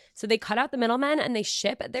prices. So they cut out the middlemen and they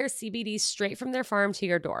ship their CBD straight from their farm to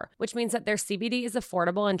your door, which means that their CBD is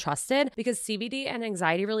affordable and trusted, because CBD and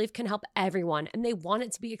anxiety relief can help everyone, and they want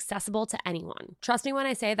it to be accessible to anyone. Trust me when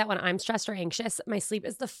I say that when I'm stressed or anxious, my sleep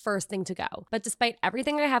is the first thing to go. But despite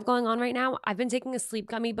everything I have going on right now, I've been taking a sleep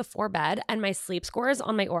gummy before bed bed, and my sleep scores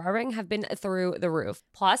on my Oura Ring have been through the roof.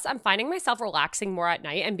 Plus, I'm finding myself relaxing more at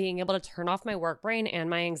night and being able to turn off my work brain and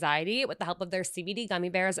my anxiety with the help of their CBD gummy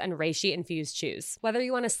bears and reishi infused chews. Whether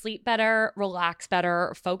you want to sleep better, relax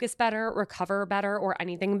better, focus better, recover better, or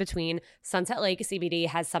anything in between, Sunset Lake CBD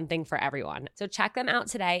has something for everyone. So check them out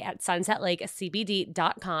today at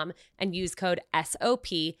sunsetlakecbd.com and use code SOP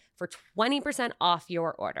for 20% off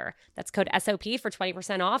your order. That's code SOP for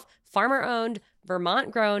 20% off. Farmer-owned,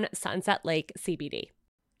 Vermont-grown Sunset Lake CBD.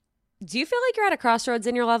 Do you feel like you're at a crossroads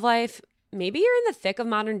in your love life? Maybe you're in the thick of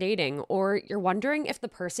modern dating, or you're wondering if the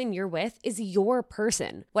person you're with is your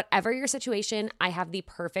person. Whatever your situation, I have the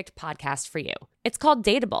perfect podcast for you. It's called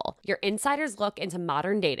Dateable, your insider's look into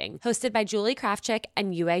modern dating, hosted by Julie Krafchick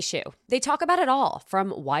and Yue Shu. They talk about it all,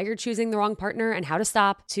 from why you're choosing the wrong partner and how to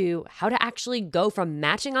stop, to how to actually go from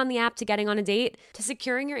matching on the app to getting on a date, to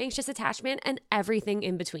securing your anxious attachment and everything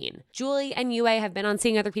in between. Julie and Yue have been on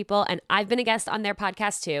Seeing Other People, and I've been a guest on their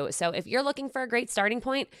podcast too. So if you're looking for a great starting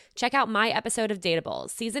point, check out my episode of Dateable,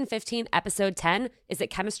 season 15, episode 10, Is It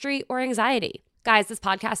Chemistry or Anxiety? Guys, this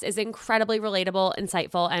podcast is incredibly relatable,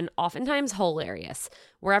 insightful, and oftentimes hilarious.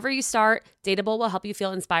 Wherever you start, Dateable will help you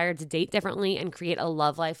feel inspired to date differently and create a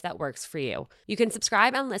love life that works for you. You can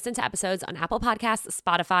subscribe and listen to episodes on Apple Podcasts,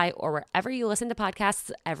 Spotify, or wherever you listen to podcasts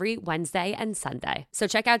every Wednesday and Sunday. So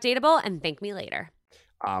check out Dateable and thank me later.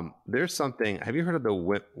 There's something, have you heard of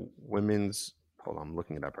the women's, hold on, I'm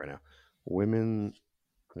looking it up right now. I'm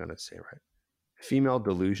going to say it right. Female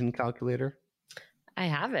delusion calculator. I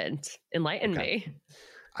haven't. Enlighten me.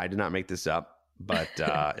 I did not make this up, but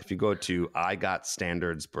if you go to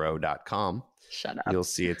igotstandardsbro.com, shut up. You'll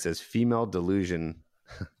see it says female delusion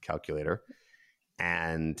calculator.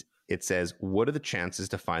 And it says, what are the chances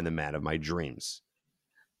to find the man of my dreams?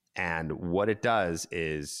 And what it does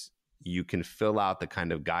is you can fill out the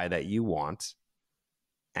kind of guy that you want.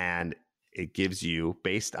 And it gives you,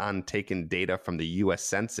 based on taking data from the US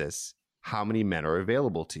Census, how many men are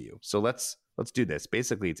available to you. So let's do this.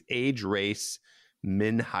 Basically, it's age, race,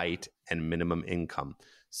 min height, and minimum income.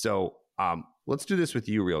 So let's do this with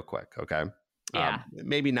you real quick, okay? Yeah.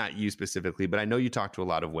 Maybe not you specifically, but I know you talk to a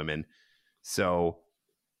lot of women. So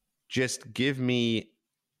just give me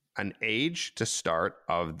an age to start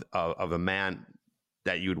of a man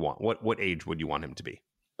that you would want. What age would you want him to be?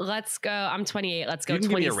 Let's go. I'm 28. Let's go. You can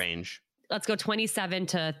give me a range. Let's go 27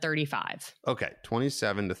 to 35. Okay,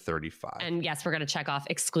 27 to 35. And yes, we're going to check off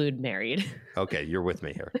exclude married. Okay, you're with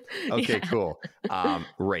me here. Okay, yeah. Cool.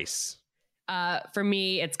 Race. For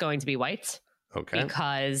me, it's going to be white. Okay.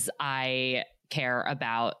 Because I care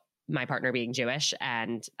about my partner being Jewish,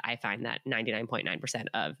 and I find that 99.9%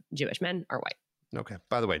 of Jewish men are white. Okay.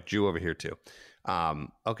 By the way, Jew over here too.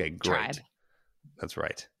 Okay, great. Tribe. That's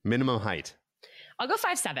right. Minimum height. I'll go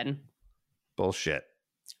 5'7". Bullshit.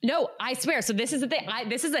 No, I swear. So this is the thing.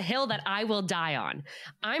 This is a hill that I will die on.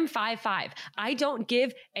 I'm 5'5". I don't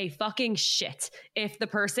give a fucking shit if the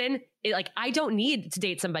person, I don't need to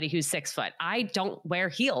date somebody who's 6 foot. I don't wear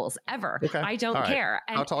heels ever. Okay. I don't care.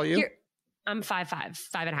 And how tall are you? I'm 5'5",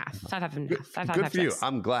 5.5", 5'5". Good for you.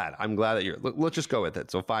 I'm glad that you're, let's just go with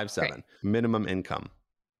it. So 5'7", great. Minimum income.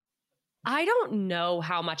 I don't know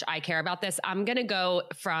how much I care about this. I'm going to go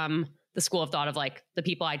from the school of thought of the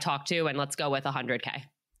people I talk to, and let's go with 100K.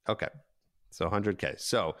 Okay. So 100K.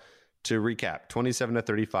 So to recap, 27 to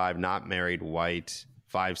 35, not married, white,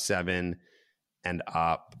 5'7", and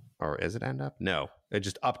up. Or is it and up? No, it's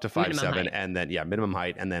just up to 5'7", and then, minimum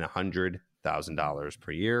height, and then $100,000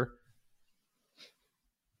 per year.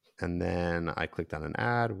 And then I clicked on an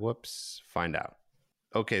ad. Whoops. Find out.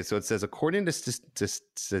 Okay, so it says, according to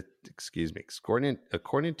statistical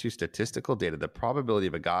data, the probability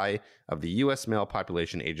of a guy of the U.S. male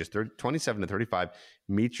population ages 27 to 35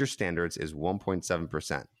 meets your standards is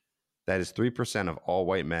 1.7%. That is 3% of all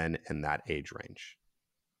white men in that age range.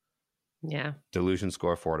 Yeah. Delusion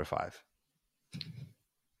score 4 to 5.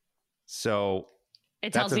 So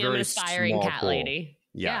it tells me I'm an aspiring cat lady.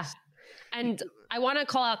 Yes. Yeah. And I want to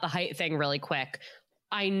call out the height thing really quick.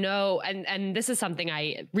 I know, and this is something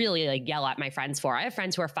I really yell at my friends for. I have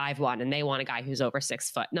friends who are 5'1" and they want a guy who's over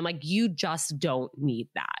 6 foot. And I'm like, you just don't need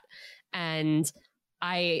that. And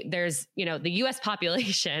there's, the US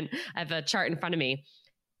population, I have a chart in front of me.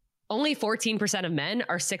 Only 14% of men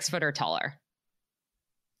are 6 foot or taller.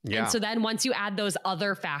 Yeah. And so then once you add those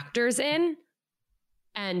other factors in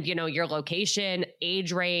and, your location,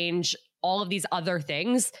 age range, all of these other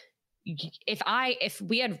things, if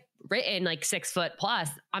we had written 6 foot plus,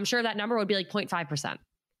 I'm sure that number would be 0.5%.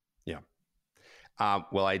 Yeah.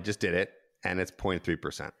 Well, I just did it and it's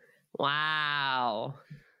 0.3%. Wow.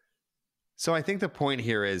 So I think the point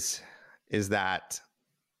here is that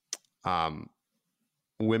Um,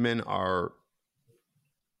 a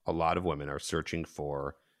lot of women are searching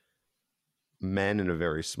for men in a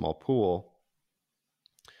very small pool.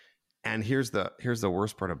 And here's the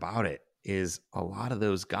worst part about it is a lot of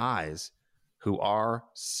those guys who are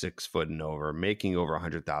 6 foot and over, making over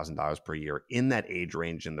 $100,000 per year in that age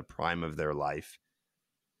range in the prime of their life.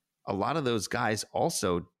 A lot of those guys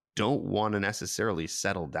also don't want to necessarily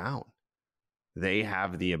settle down. They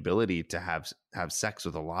have the ability to have sex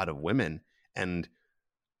with a lot of women, and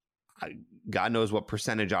God knows what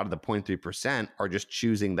percentage out of the 0.3% are just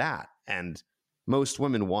choosing that. And most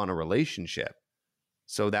women want a relationship.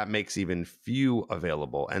 So that makes even few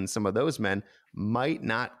available. And some of those men might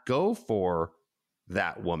not go for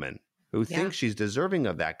that woman who thinks she's deserving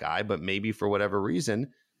of that guy, but maybe for whatever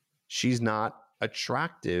reason, she's not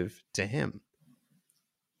attractive to him.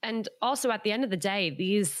 And also at the end of the day,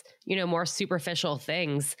 these, more superficial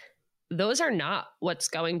things, those are not what's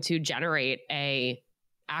going to generate a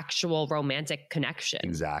actual romantic connection.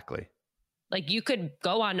 Exactly. Like you could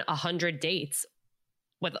go on 100 dates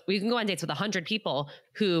you can go on dates with 100 people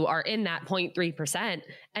who are in that 0.3%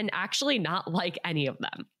 and actually not like any of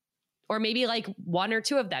them. Or maybe like one or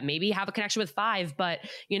two of them, maybe have a connection with 5, but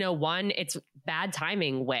one it's bad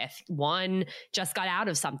timing with, one just got out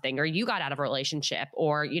of something, or you got out of a relationship,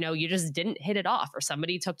 or, you just didn't hit it off, or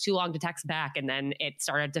somebody took too long to text back and then it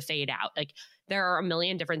started to fade out. Like there are a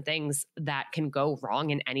million different things that can go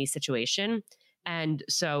wrong in any situation. And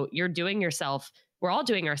so we're all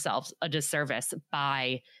doing ourselves a disservice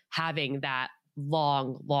by having that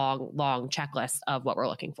long checklist of what we're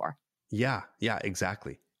looking for. Yeah,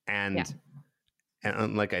 exactly. And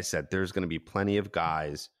like I said, there's going to be plenty of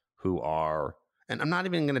guys who are, and I'm not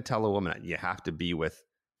even going to tell a woman you have to be with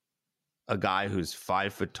a guy who's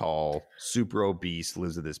 5 foot tall, super obese,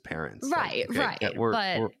 lives with his parents. Right, like, okay,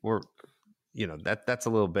 right. We're that's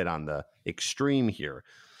a little bit on the extreme here.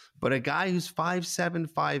 But a guy who's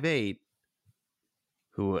 5'7", 5'8",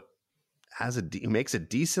 who makes a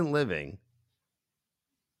decent living.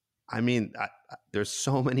 I mean, there's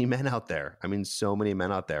so many men out there. So many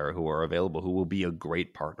men out there who are available who will be a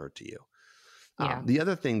great partner to you. Yeah. The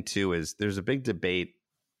other thing too is there's a big debate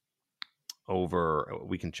over,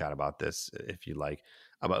 we can chat about this if you like,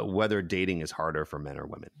 about whether dating is harder for men or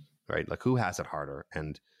women, right? Like who has it harder?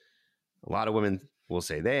 And a lot of women will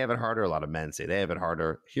say they have it harder. A lot of men say they have it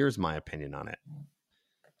harder. Here's my opinion on it.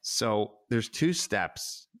 So there's 2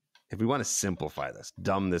 steps. If we want to simplify this,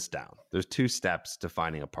 dumb this down, there's 2 steps to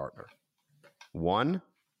finding a partner. One,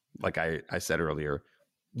 like I said earlier,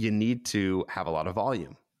 you need to have a lot of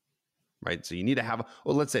volume, right? So you need to have,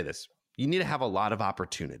 let's say this, you need to have a lot of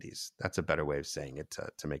opportunities. That's a better way of saying it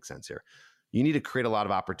to make sense here. You need to create a lot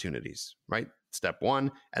of opportunities, right? Step 1.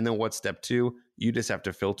 And then what's step 2? You just have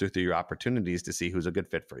to filter through your opportunities to see who's a good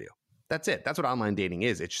fit for you. That's it. That's what online dating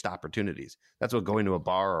is. It's just opportunities. That's what going to a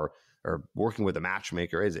bar or working with a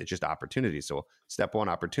matchmaker is. It's just opportunities. So step 1,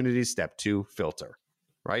 opportunities. Step 2, filter,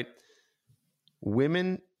 right?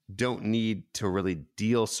 Women don't need to really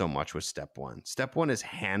deal so much with step 1. Step 1 is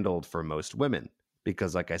handled for most women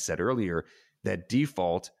because, like I said earlier, that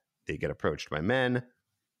default, they get approached by men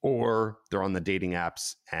or they're on the dating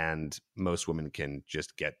apps and most women can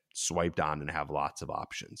just get swiped on and have lots of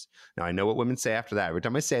options. Now, I know what women say after that. Every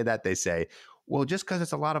time I say that, they say, well, just because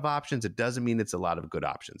it's a lot of options, it doesn't mean it's a lot of good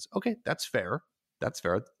options. Okay, that's fair.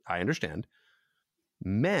 I understand.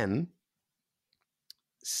 Men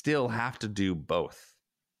still have to do both.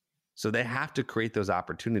 So they have to create those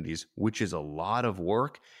opportunities, which is a lot of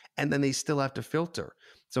work. And then they still have to filter.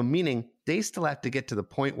 So meaning they still have to get to the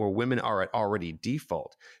point where women are at already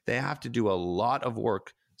default. They have to do a lot of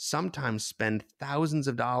work, sometimes spend thousands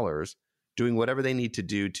of dollars doing whatever they need to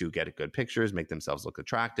do to get good pictures, make themselves look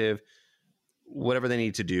attractive, whatever they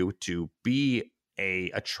need to do to be a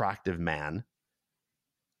attractive man.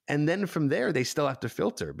 And then from there, they still have to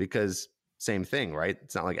filter because same thing, right?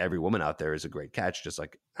 It's not like every woman out there is a great catch, just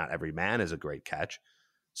like not every man is a great catch.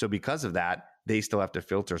 So because of that, they still have to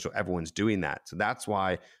filter. So everyone's doing that. So that's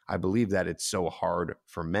why I believe that it's so hard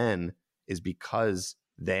for men is because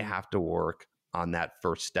they have to work on that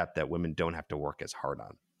first step that women don't have to work as hard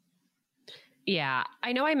on. Yeah,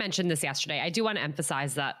 I know I mentioned this yesterday. I do want to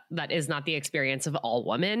emphasize that that is not the experience of all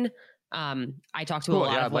women. I talk to a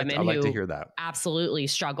lot of women who to hear that. Absolutely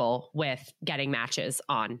struggle with getting matches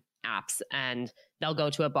on apps, and they'll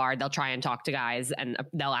go to a bar, they'll try and talk to guys, and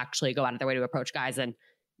they'll actually go out of their way to approach guys, and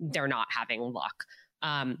they're not having luck.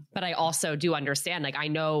 But I also do understand, like I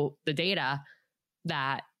know the data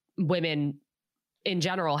that women in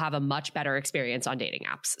general have a much better experience on dating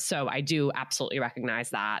apps. So I do absolutely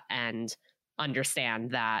recognize that and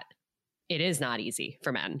understand that it is not easy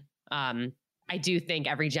for men. I do think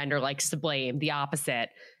every gender likes to blame the opposite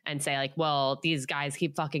and say like, well, these guys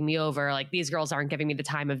keep fucking me over. Like these girls aren't giving me the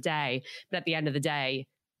time of day. But at the end of the day,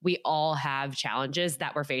 we all have challenges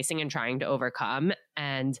that we're facing and trying to overcome.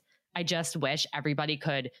 And I just wish everybody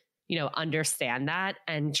could, understand that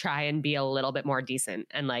and try and be a little bit more decent.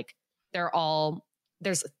 And like,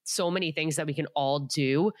 there's so many things that we can all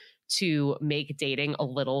do to make dating a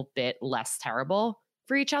little bit less terrible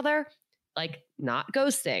for each other. Like not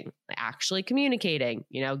ghosting, actually communicating,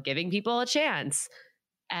 giving people a chance.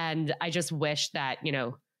 And I just wish that,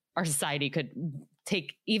 our society could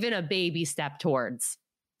take even a baby step towards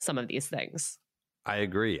some of these things. I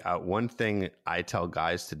agree. One thing I tell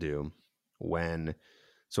guys to do when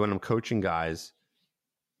I'm coaching guys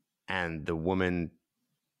and the woman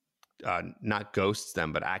not ghosts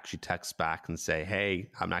them, but actually texts back and say, hey,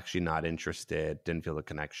 I'm actually not interested. Didn't feel the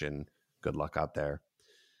connection. Good luck out there.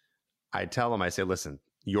 I tell them, I say, listen,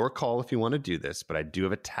 your call if you want to do this, but I do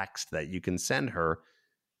have a text that you can send her.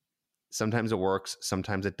 Sometimes it works,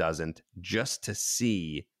 sometimes it doesn't, just to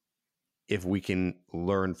see if we can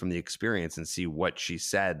learn from the experience and see what she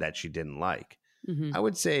said that she didn't like. Mm-hmm. I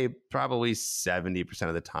would say probably 70%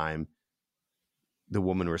 of the time, the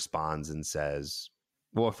woman responds and says,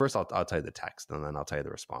 well, first I'll tell you the text and then I'll tell you the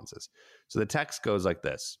responses. So the text goes like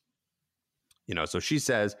this, so she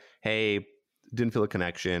says, hey, didn't feel a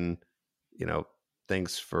connection,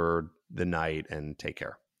 thanks for the night and take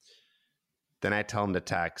care. Then I tell him to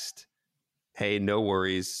text, hey, no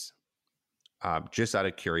worries. Just out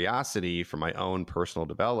of curiosity for my own personal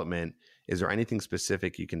development, is there anything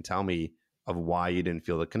specific you can tell me of why you didn't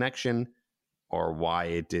feel the connection or why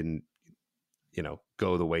it didn't,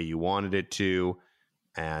 go the way you wanted it to?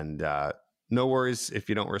 And no worries if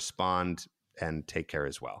you don't respond and take care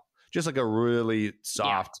as well. Just like a really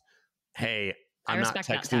soft, hey, I'm not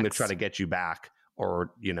texting to try to get you back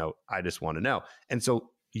or, I just want to know. And so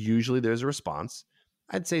usually there's a response.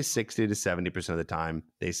 I'd say 60 to 70% of the time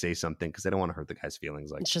they say something because they don't want to hurt the guy's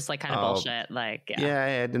feelings. Like, it's just like kind of bullshit. Like,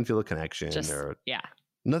 I didn't feel a connection. Or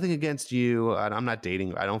nothing against you. I'm not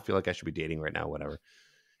dating. I don't feel like I should be dating right now, whatever.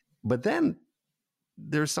 But then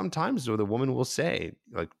there's some times where the woman will say,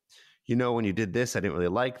 like, when you did this, I didn't really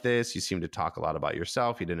like this. You seem to talk a lot about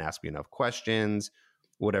yourself. You didn't ask me enough questions,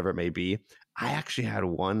 whatever it may be. I actually had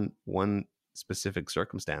one specific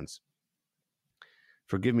circumstance.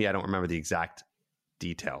 Forgive me, I don't remember the exact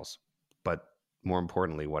details, but more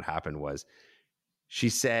importantly, what happened was she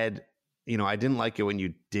said, I didn't like it when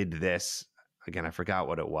you did this. Again, I forgot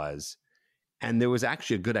what it was. And there was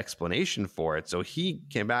actually a good explanation for it. So he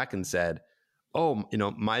came back and said, oh,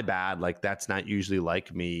 my bad. Like, that's not usually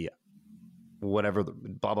like me, whatever,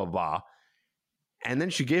 blah, blah, blah. And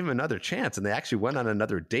then she gave him another chance and they actually went on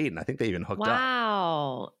another date. And I think they even hooked up.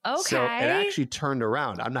 Wow. Okay. So it actually turned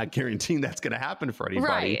around. I'm not guaranteeing that's going to happen for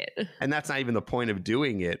anybody. Right. And that's not even the point of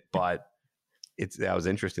doing it. But that was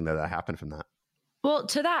interesting that happened from that. Well,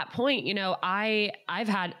 to that point, I've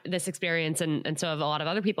had this experience and so have a lot of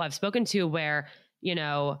other people I've spoken to where,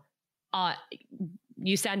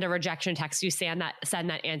 you send a rejection text, you send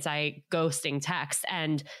that anti-ghosting text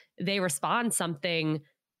and they respond something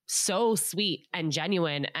so sweet and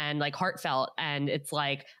genuine and like heartfelt. And it's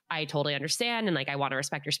like, I totally understand. And like, I want to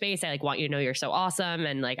respect your space. I like want you to know you're so awesome.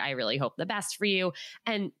 And like, I really hope the best for you.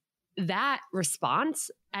 And that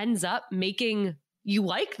response ends up making you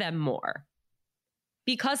like them more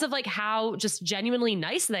because of like how just genuinely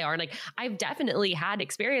nice they are. And like, I've definitely had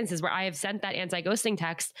experiences where I have sent that anti-ghosting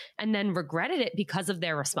text and then regretted it because of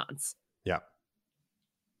their response. Yeah.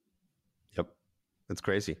 Yep. It's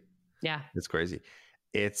crazy. Yeah. It's crazy.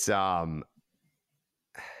 It's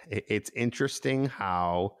interesting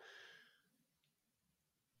how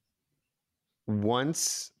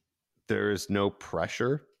once there's no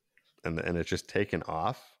pressure and it's just taken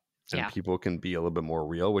off and people can be a little bit more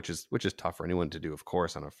real, which is tough for anyone to do, of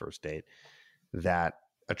course, on a first date, that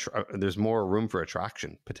there's more room for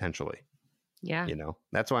attraction potentially. Yeah.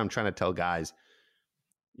 That's why I'm trying to tell guys,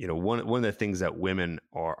 one of the things that women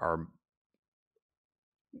are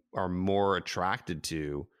more attracted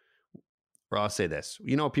to, or I'll say this,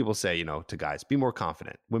 people say, to guys, be more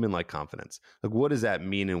confident. Women like confidence. Like, what does that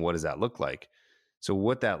mean and what does that look like? So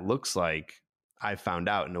what that looks like, I found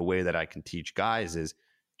out in a way that I can teach guys is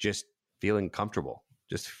just feeling comfortable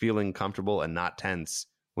and not tense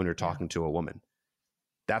when you're talking to a woman.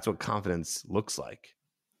 That's what confidence looks like,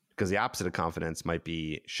 because the opposite of confidence might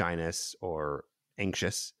be shyness or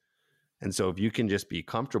anxious. And so if you can just be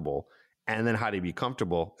comfortable, and then how to be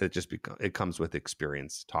comfortable, it comes with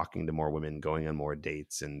experience, talking to more women, going on more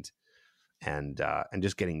dates and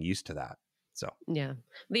just getting used to that. So yeah,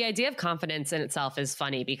 the idea of confidence in itself is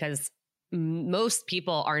funny because most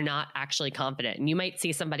people are not actually confident. And you might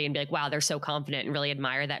see somebody and be like, wow, they're so confident, and really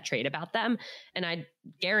admire that trait about them. And I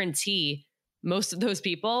guarantee most of those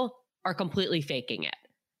people are completely faking it.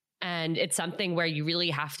 And it's something where you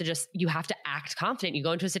really have to you have to act confident. You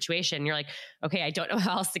go into a situation and you're like, okay, I don't know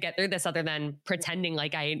how else to get through this other than pretending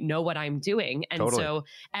like I know what I'm doing. And Totally. So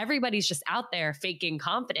everybody's just out there faking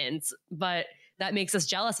confidence, but that makes us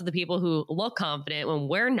jealous of the people who look confident when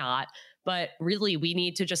we're not. But really, we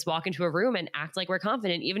need to just walk into a room and act like we're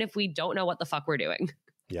confident, even if we don't know what the fuck we're doing.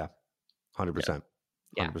 Yeah, 100%.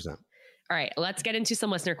 Yeah. 100%. All right, let's get into some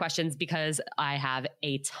listener questions because I have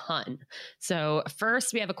a ton. So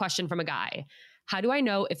first, we have a question from a guy. How do I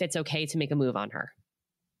know if it's okay to make a move on her?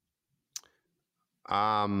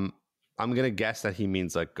 I'm going to guess that he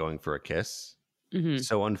means like going for a kiss. Mm-hmm.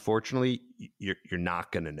 So unfortunately, you're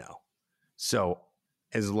not going to know. So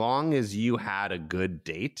as long as you had a good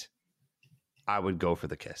date, I would go for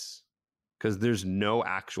the kiss because there's no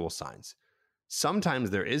actual signs.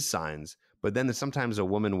 Sometimes there is signs, but then sometimes a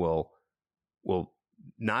woman will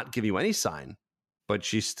not give you any sign, but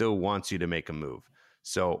she still wants you to make a move.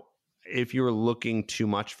 So if you're looking too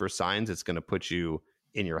much for signs, it's going to put you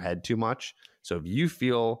in your head too much. So if you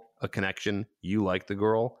feel a connection, you like the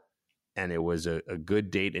girl, and it was a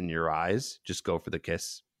good date in your eyes, just go for the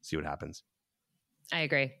kiss, see what happens. I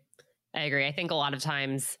agree. I think a lot of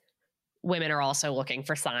times women are also looking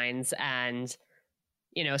for signs, and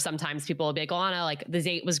sometimes people will be like, Alana, like the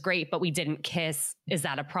date was great, but we didn't kiss. Is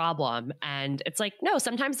that a problem? And it's like, no,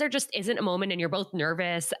 sometimes there just isn't a moment and you're both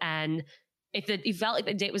nervous. And if you felt like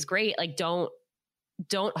the date was great, like don't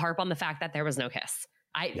harp on the fact that there was no kiss.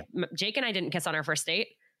 Jake and I didn't kiss on our first date.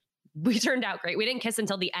 We turned out great. We didn't kiss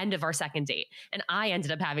until the end of our second date. And I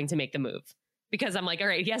ended up having to make the move because I'm like, all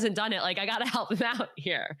right, he hasn't done it. Like I got to help him out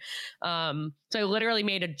here. So I literally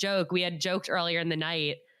made a joke. We had joked earlier in the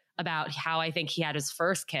night about how I think he had his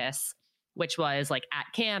first kiss, which was like at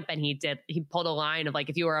camp. And he pulled a line of like,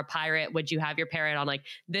 if you were a pirate, would you have your parrot on like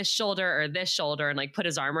this shoulder or this shoulder, and like put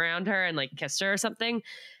his arm around her and like kissed her or something.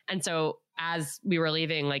 And so as we were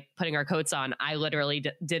leaving, like putting our coats on, I literally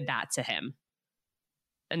did that to him.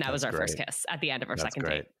 And that was our first kiss at the end of our second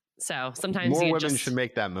date. So sometimes more women should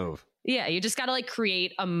make that move. Yeah. You just got to like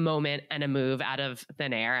create a moment and a move out of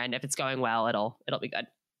thin air. And if it's going well, it'll be good.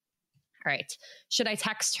 All right. Should I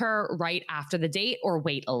text her right after the date or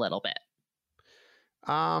wait a little bit?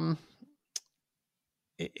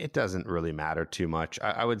 It doesn't really matter too much.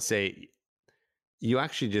 I would say you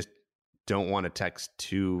actually just don't want to text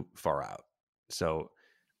too far out. So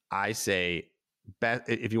I say,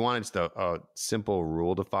 if you wanted just a simple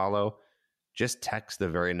rule to follow, just text the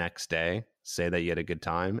very next day, say that you had a good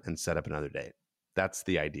time, and set up another date. That's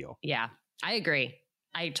the ideal. Yeah, I agree.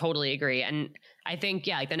 I totally agree. And I think,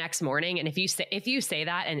 like the next morning, and if you say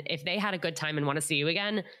that, and if they had a good time and want to see you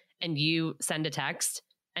again, and you send a text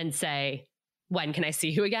and say, when can I see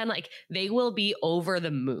you again? Like they will be over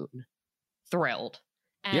the moon, thrilled.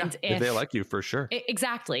 And if they like you, for sure.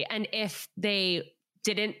 Exactly. And if they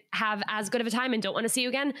didn't have as good of a time and don't want to see you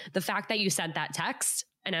again, the fact that you sent that text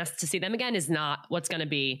and asked to see them again is not what's going to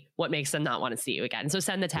be what makes them not want to see you again. So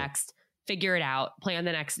send the text, figure it out, plan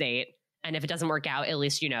the next date. And if it doesn't work out, at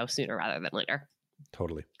least sooner rather than later.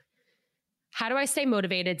 Totally. How do I stay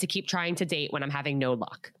motivated to keep trying to date when I'm having no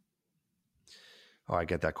luck? Oh, I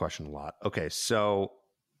get that question a lot. Okay, so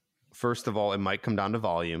first of all, it might come down to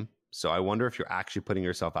volume. So I wonder if you're actually putting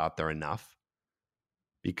yourself out there enough.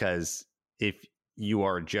 Because if you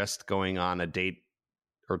are just going on a date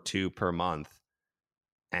or two per month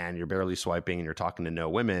and you're barely swiping and you're talking to no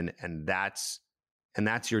women, and that's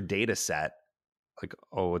your data set, like,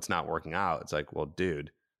 oh, it's not working out. It's like, well,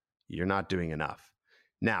 dude, you're not doing enough.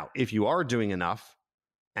 Now, if you are doing enough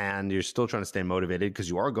and you're still trying to stay motivated because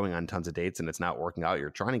you are going on tons of dates and it's not working out,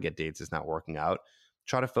 you're trying to get dates, it's not working out,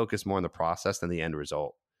 try to focus more on the process than the end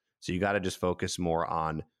result. So you got to just focus more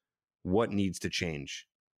on what needs to change.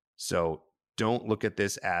 So don't look at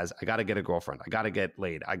this as, I got to get a girlfriend, I got to get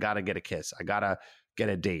laid, I got to get a kiss, I got to get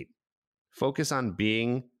a date. Focus on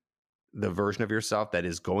being the version of yourself that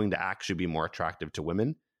is going to actually be more attractive to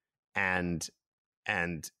women, and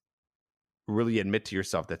really admit to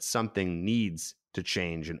yourself that something needs to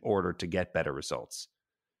change in order to get better results.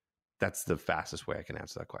 That's the fastest way I can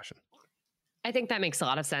answer that question. I think that makes a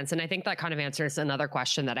lot of sense. And I think that kind of answers another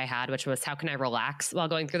question that I had, which was, how can I relax while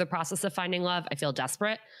going through the process of finding love? I feel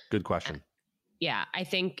desperate. Good question. Yeah, I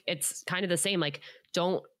think it's kind of the same. Like,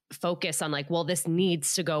 don't focus on like, well, this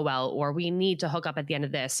needs to go well, or we need to hook up at the end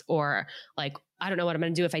of this, or like, I don't know what I'm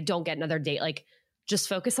going to do if I don't get another date. Like, just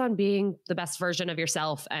focus on being the best version of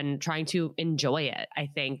yourself and trying to enjoy it, I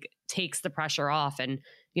think takes the pressure off. And,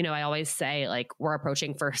 I always say, like, we're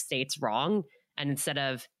approaching first dates wrong. And instead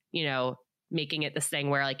of, making it this thing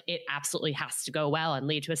where like it absolutely has to go well and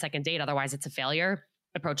lead to a second date, otherwise it's a failure,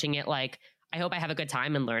 approaching it like, I hope I have a good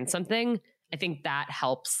time and learn something. I think that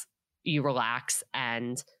helps you relax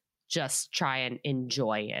and just try and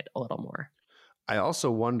enjoy it a little more. I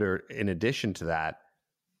also wonder, in addition to that,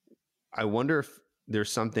 I wonder if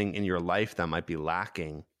there's something in your life that might be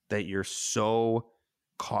lacking, that you're so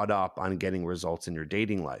caught up on getting results in your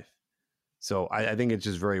dating life. So I think it's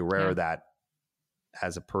just very rare that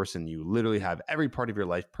as a person, you literally have every part of your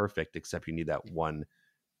life perfect, except you need that one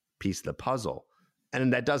piece of the puzzle.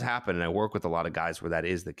 And that does happen. And I work with a lot of guys where that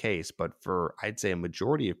is the case. But for, I'd say, a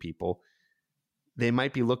majority of people, they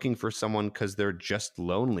might be looking for someone because they're just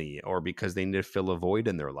lonely or because they need to fill a void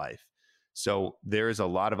in their life. So there is a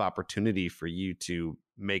lot of opportunity for you to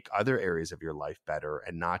make other areas of your life better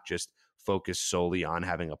and not just focus solely on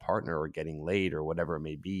having a partner or getting laid or whatever it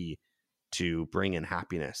may be to bring in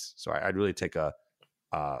happiness. So I'd really take a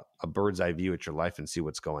bird's eye view at your life and see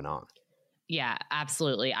what's going on. Yeah,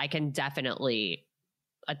 absolutely. I can definitely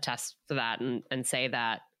attest to that and say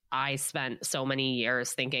that I spent so many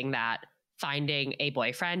years thinking that finding a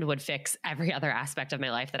boyfriend would fix every other aspect of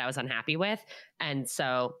my life that I was unhappy with. And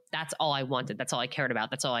so that's all I wanted. That's all I cared about.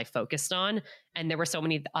 That's all I focused on. And there were so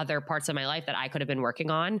many other parts of my life that I could have been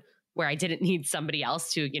working on where I didn't need somebody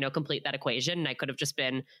else to, complete that equation. And I could have just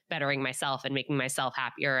been bettering myself and making myself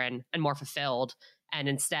happier and more fulfilled. And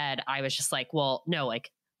instead I was just like, well, no, like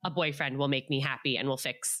a boyfriend will make me happy and will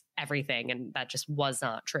fix everything. And that just was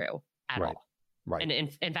not true at all. Right. And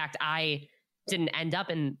in fact, I didn't end up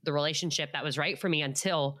in the relationship that was right for me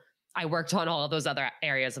until I worked on all of those other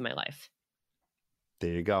areas of my life.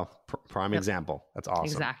 There you go. Prime example. That's awesome.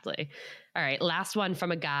 Exactly. All right. Last one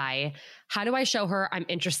from a guy. How do I show her I'm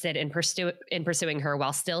interested in pursuing her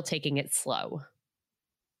while still taking it slow?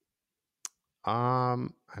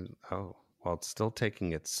 It's still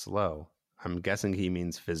taking it slow. I'm guessing he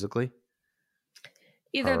means physically.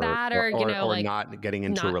 Either that or like not getting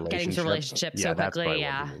into a relationship. Getting to a relationship so quickly.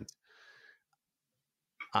 Yeah.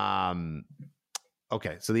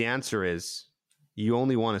 Okay. So the answer is you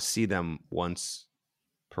only want to see them once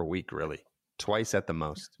per week, really. Twice at the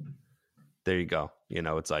most. There you go.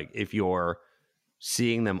 It's like if you're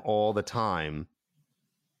seeing them all the time,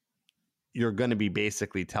 you're going to be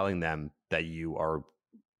basically telling them that you are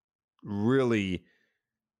really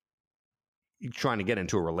trying to get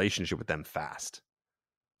into a relationship with them fast.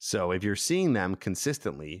 So if you're seeing them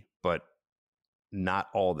consistently, but not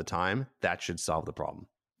all the time, that should solve the problem.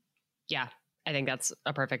 Yeah, I think that's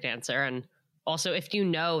a perfect answer. And also, if you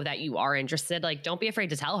know that you are interested, like, don't be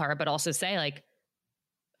afraid to tell her, but also say, like,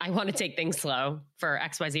 I want to take things slow for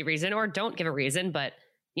XYZ reason, or don't give a reason, but,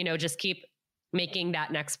 just keep making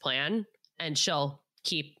that next plan and she'll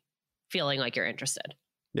keep feeling like you're interested.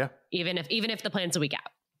 Yeah. Even if the plan's a week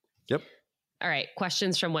out. Yep. All right.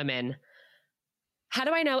 Questions from women. How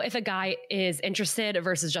do I know if a guy is interested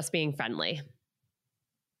versus just being friendly?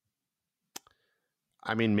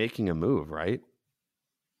 I mean, making a move, right?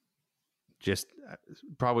 Just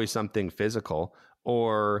probably something physical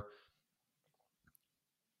or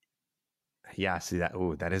see that.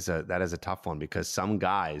 Ooh, that is a tough one because some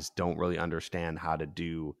guys don't really understand how to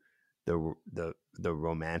do the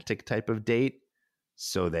romantic type of date.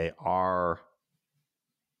 So they are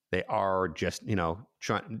just,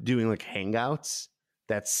 doing like hangouts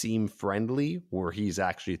that seem friendly where he's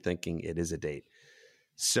actually thinking it is a date.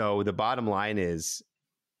 So the bottom line is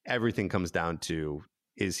everything comes down to,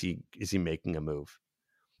 is he making a move?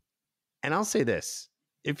 And I'll say this,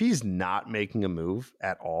 if he's not making a move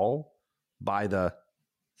at all by the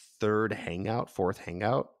fourth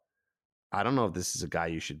hangout, I don't know if this is a guy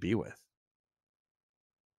you should be with.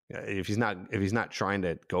 If he's not trying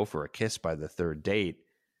to go for a kiss by the third date,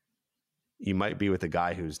 you might be with a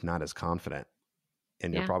guy who's not as confident,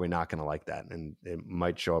 and you're probably not going to like that. And it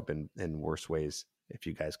might show up in worse ways if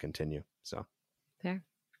you guys continue. So fair.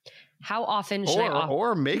 How often should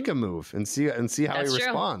or make a move and see how he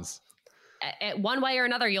responds? One way or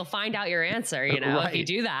another, you'll find out your answer. If you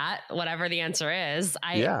do that, whatever the answer is,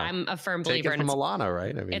 I'm a firm believer. Take it from Alana,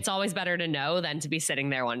 right? I mean, it's always better to know than to be sitting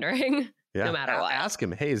there wondering. Yeah. No matter what. Ask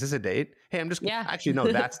him, hey, is this a date? Hey, I'm just actually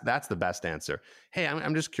no, that's the best answer. Hey,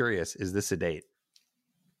 I'm just curious, is this a date?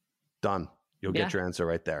 Done. You'll get your answer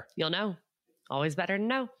right there. You'll know. Always better to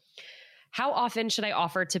know. How often should I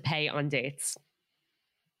offer to pay on dates?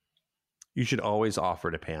 You should always offer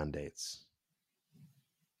to pay on dates.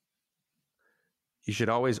 You should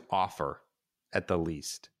always offer at the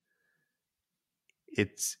least.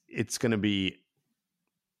 it's going to be,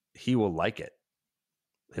 he will like it.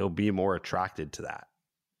 He'll be more attracted to that.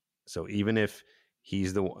 So even if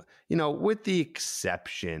he's the one, with the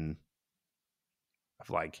exception of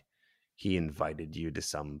like, he invited you to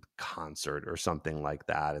some concert or something like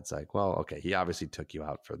that, it's like, well, okay, he obviously took you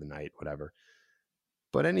out for the night, whatever.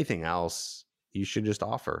 But anything else, you should just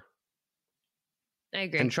offer. I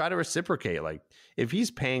agree. And try to reciprocate. Like, if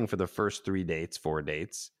he's paying for the first 4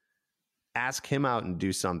 dates, ask him out and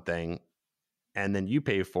do something, and then you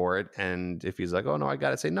pay for it. And if he's like, oh no, I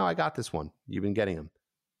got to say, no, I got this one. You've been getting him.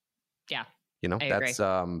 Yeah. That's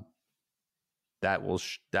that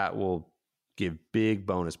will give big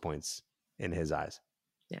bonus points in his eyes.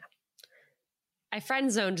 Yeah. I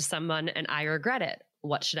friend zoned someone and I regret it.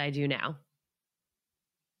 What should I do now?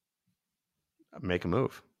 Make a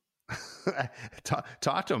move.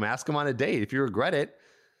 Talk to him. Ask him on a date. If you regret it,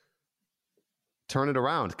 turn it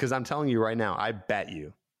around. Because I'm telling you right now, I bet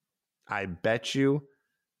you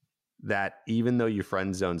that even though you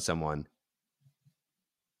friend zone someone,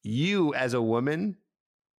 you as a woman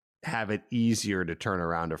have it easier to turn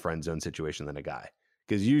around a friend zone situation than a guy.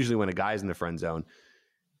 Because usually when a guy's in the friend zone,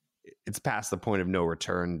 it's past the point of no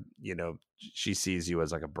return. She sees you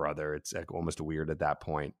as like a brother. It's like almost weird at that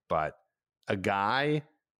point. But a guy,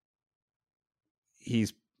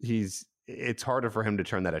 it's harder for him to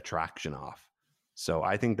turn that attraction off. So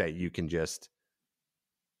I think that you can just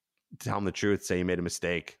tell him the truth, say you made a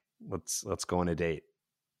mistake. Let's go on a date.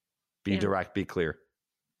 Be direct, be clear.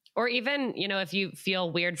 Or even, if you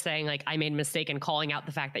feel weird saying like, I made a mistake and calling out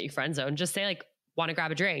the fact that you friend zone, just say like, want to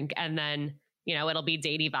grab a drink, and then, it'll be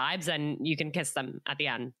datey vibes and you can kiss them at the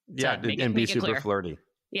end. Yeah. And be super flirty.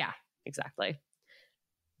 Yeah, exactly.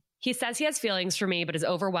 He says he has feelings for me, but is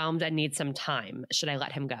overwhelmed and needs some time. Should I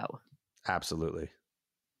let him go? Absolutely.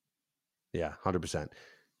 Yeah, 100%.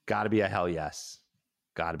 Got to be a hell yes.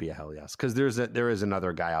 Got to be a hell yes. Because there is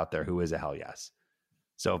another guy out there who is a hell yes.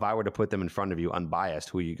 So if I were to put them in front of you unbiased,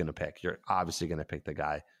 who are you going to pick? You're obviously going to pick the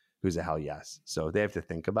guy who's a hell yes. So they have to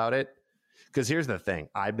think about it. Because here's the thing.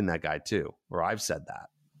 I've been that guy too, where I've said that.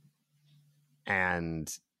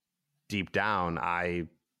 And deep down, I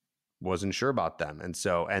wasn't sure about them.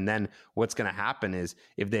 And then what's going to happen is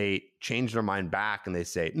if they change their mind back and they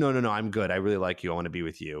say, no, I'm good. I really like you. I want to be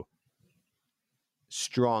with you.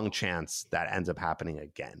 Strong chance that ends up happening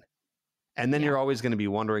again. And then you're always going to be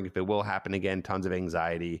wondering if it will happen again. Tons of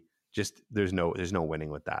anxiety. Just there's no winning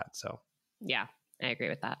with that. So yeah, I agree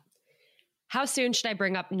with that. How soon should I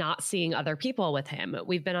bring up not seeing other people with him?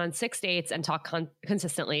 We've been on 6 dates and talk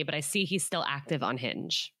consistently, but I see he's still active on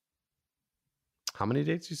Hinge. How many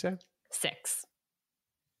dates you said? 6.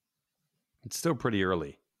 It's still pretty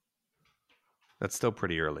early. That's still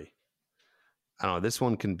pretty early. I don't know. This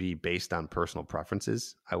one can be based on personal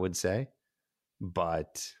preferences, I would say.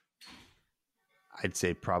 But I'd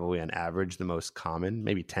say probably on average, the most common,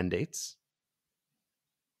 maybe 10 dates.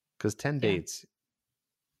 Because 10 dates,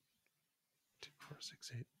 2, 4,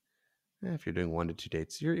 6, 8. If you're doing 1 to 2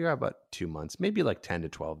 dates, you're about 2 months. Maybe like 10 to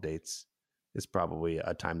 12 dates is probably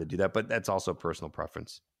a time to do that. But that's also personal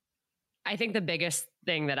preference. I think the biggest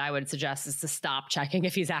thing that I would suggest is to stop checking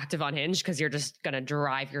if he's active on Hinge, because you're just going to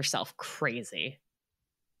drive yourself crazy.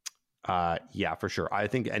 Yeah, for sure. I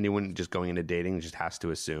think anyone just going into dating just has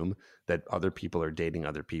to assume that other people are dating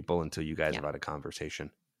other people until you guys have had a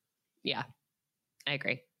conversation. Yeah, I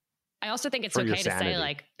agree. I also think it's For okay your to sanity. say,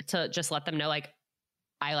 like, to just let them know, like,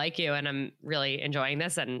 I like you and I'm really enjoying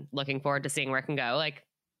this and looking forward to seeing where it can go. Like,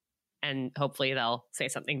 and hopefully they'll say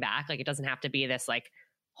something back. Like, it doesn't have to be this like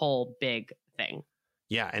whole big thing.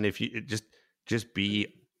 Yeah. And if you just be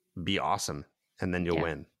awesome, and then you'll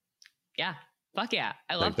win. Yeah. Fuck yeah.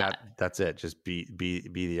 I love that. That's it. Just be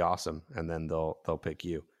the awesome. And then they'll pick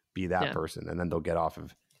you, be that person. And then they'll get off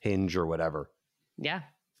of Hinge or whatever. Yeah.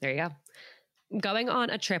 There you go. I'm going on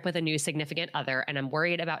a trip with a new significant other and I'm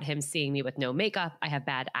worried about him seeing me with no makeup. I have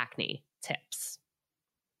bad acne. Tips.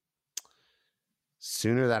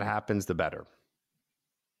 Sooner that happens, the better.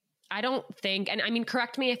 I don't think, and I mean,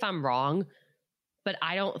 correct me if I'm wrong, but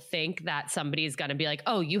I don't think that somebody's going to be like,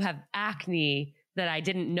 oh, you have acne that I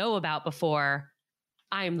didn't know about before.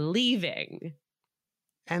 I'm leaving.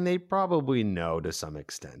 And they probably know to some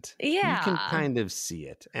extent. Yeah. You can kind of see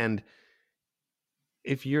it. And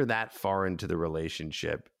if you're that far into the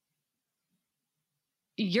relationship,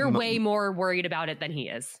 you're way more worried about it than he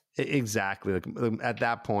is. Exactly. Like, at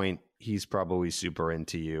that point, he's probably super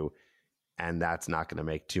into you, and that's not going to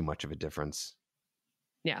make too much of a difference.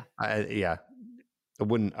 Yeah. I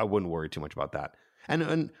wouldn't worry too much about that.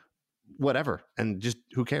 And whatever, and just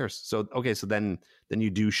who cares? So okay, so then you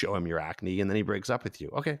do show him your acne, and then he breaks up with you.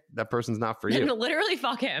 Okay, that person's not for you. Literally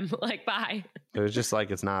fuck him. Like, bye. It was just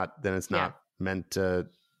like, it's not meant to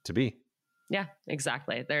be. Yeah,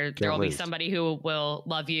 exactly. There will be somebody who will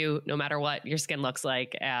love you no matter what your skin looks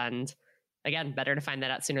like. And again, better to find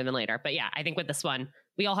that out sooner than later. But yeah, I think with this one,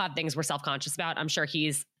 we all have things we're self-conscious about. I'm sure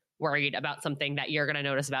he's worried about something that you're going to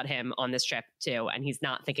notice about him on this trip too. And he's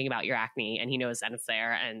not thinking about your acne, and he knows that it's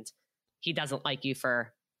there, and he doesn't like you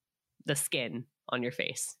for the skin on your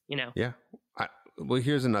face, you know? Yeah. Well,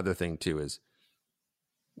 here's another thing too, is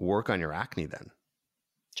work on your acne then.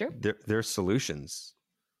 True. There's solutions.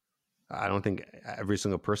 I don't think every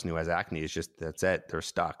single person who has acne is just, that's it. They're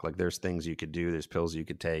stuck. Like, there's things you could do. There's pills you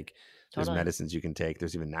could take. There's medicines you can take.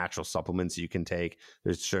 There's even natural supplements you can take.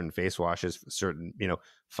 There's certain face washes, certain,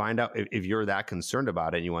 find out if you're that concerned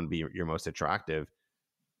about it and you want to be your most attractive,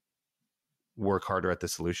 work harder at the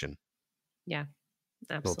solution. Yeah,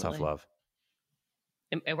 absolutely. A little tough love.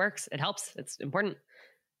 It works. It helps. It's important.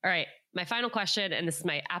 All right. My final question, and this is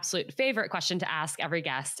my absolute favorite question to ask every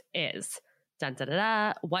guest, is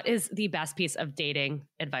what is the best piece of dating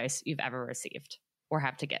advice you've ever received or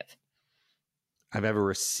have to give? I've ever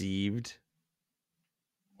received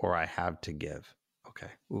or I have to give.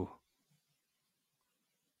 Okay. Ooh.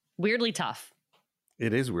 Weirdly tough.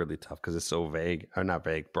 It is weirdly tough because it's so vague. Or not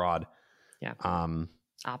vague, broad. Yeah.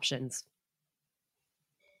 Options.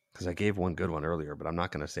 Because I gave one good one earlier, but I'm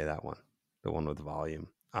not going to say that one. The one with volume.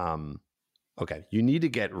 Okay. You need to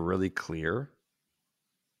get really clear.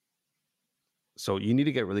 So you need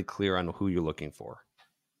to get really clear on who you're looking for.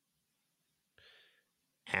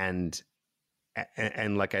 And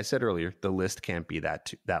like I said earlier, the list can't be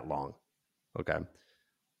that long. Okay.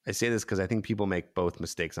 I say this because I think people make both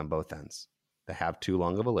mistakes on both ends. They have too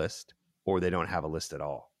long of a list, or they don't have a list at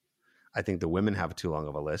all. I think the women have too long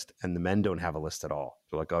of a list, and the men don't have a list at all.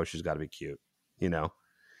 They're like, oh, she's got to be cute,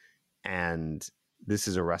 And this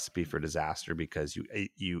is a recipe for disaster, because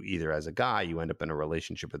you either, as a guy, you end up in a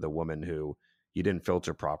relationship with a woman who you didn't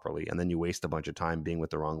filter properly, and then you waste a bunch of time being with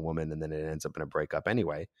the wrong woman, and then it ends up in a breakup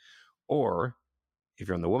anyway. Or if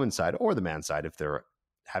you're on the woman's side or the man's side, if they're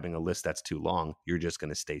having a list that's too long, you're just going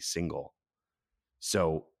to stay single.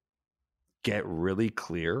 So get really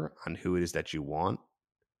clear on who it is that you want.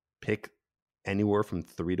 Pick anywhere from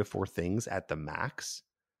 3 to 4 things at the max.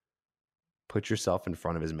 Put yourself in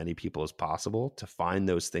front of as many people as possible to find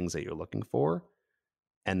those things that you're looking for,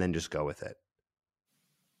 and then just go with it.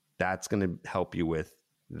 That's going to help you with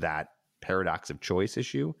that paradox of choice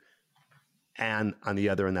issue. And on the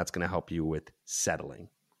other end, that's going to help you with settling.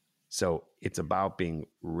 So it's about being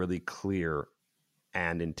really clear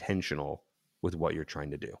and intentional with what you're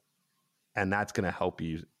trying to do. And that's going to help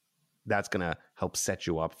you. That's going to help set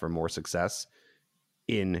you up for more success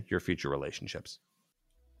in your future relationships.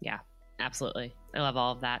 Yeah, absolutely. I love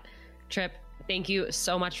all of that. Tripp, thank you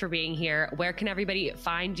so much for being here. Where can everybody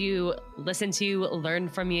find you, listen to, learn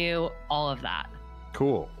from you, all of that?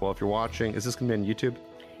 Cool. Well, if you're watching, is this going to be on YouTube?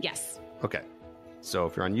 Yes. Okay. So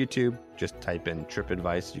if you're on YouTube, just type in Tripp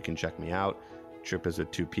Advice. You can check me out. Tripp is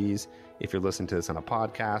with 2 P's. If you're listening to this on a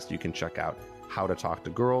podcast, you can check out How to Talk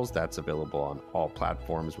to Girls. That's available on all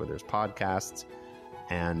platforms where there's podcasts.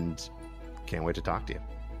 And can't wait to talk to you.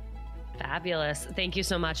 Fabulous. Thank you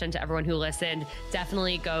so much. And to everyone who listened,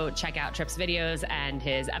 definitely go check out Tripp's videos and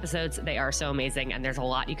his episodes. They are so amazing, and there's a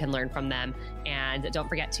lot you can learn from them. And don't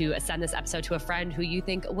forget to send this episode to a friend who you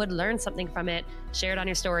think would learn something from it. Share it on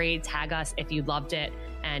your story, tag us if you loved it,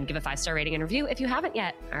 and give a 5-star rating and review if you haven't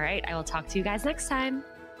yet. All right. I will talk to you guys next time.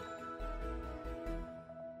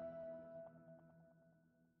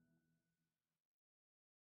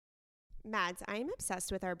 Mads, I am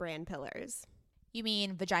obsessed with our brand pillars. You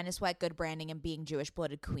mean Vagina Sweat, good branding, and being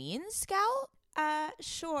Jewish-blooded queens, Scout?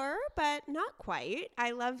 Sure, but not quite.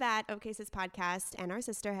 I love that OKSIS podcast and our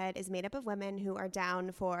sisterhood is made up of women who are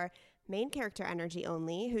down for main character energy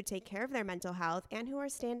only, who take care of their mental health, and who are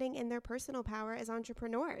standing in their personal power as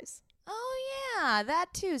entrepreneurs. Oh, yeah, that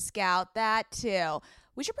too, Scout, that too.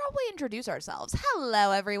 We should probably introduce ourselves.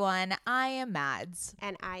 Hello, everyone. I am Mads.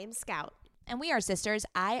 And I am Scout. And we are sisters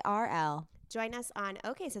IRL. Join us on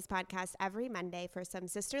OKSIS podcast every Monday for some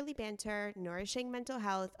sisterly banter, nourishing mental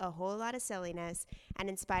health, a whole lot of silliness, and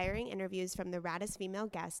inspiring interviews from the raddest female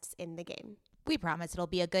guests in the game. We promise it'll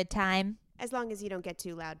be a good time. As long as you don't get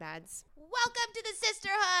too loud, Mads. Welcome to the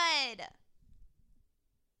sisterhood!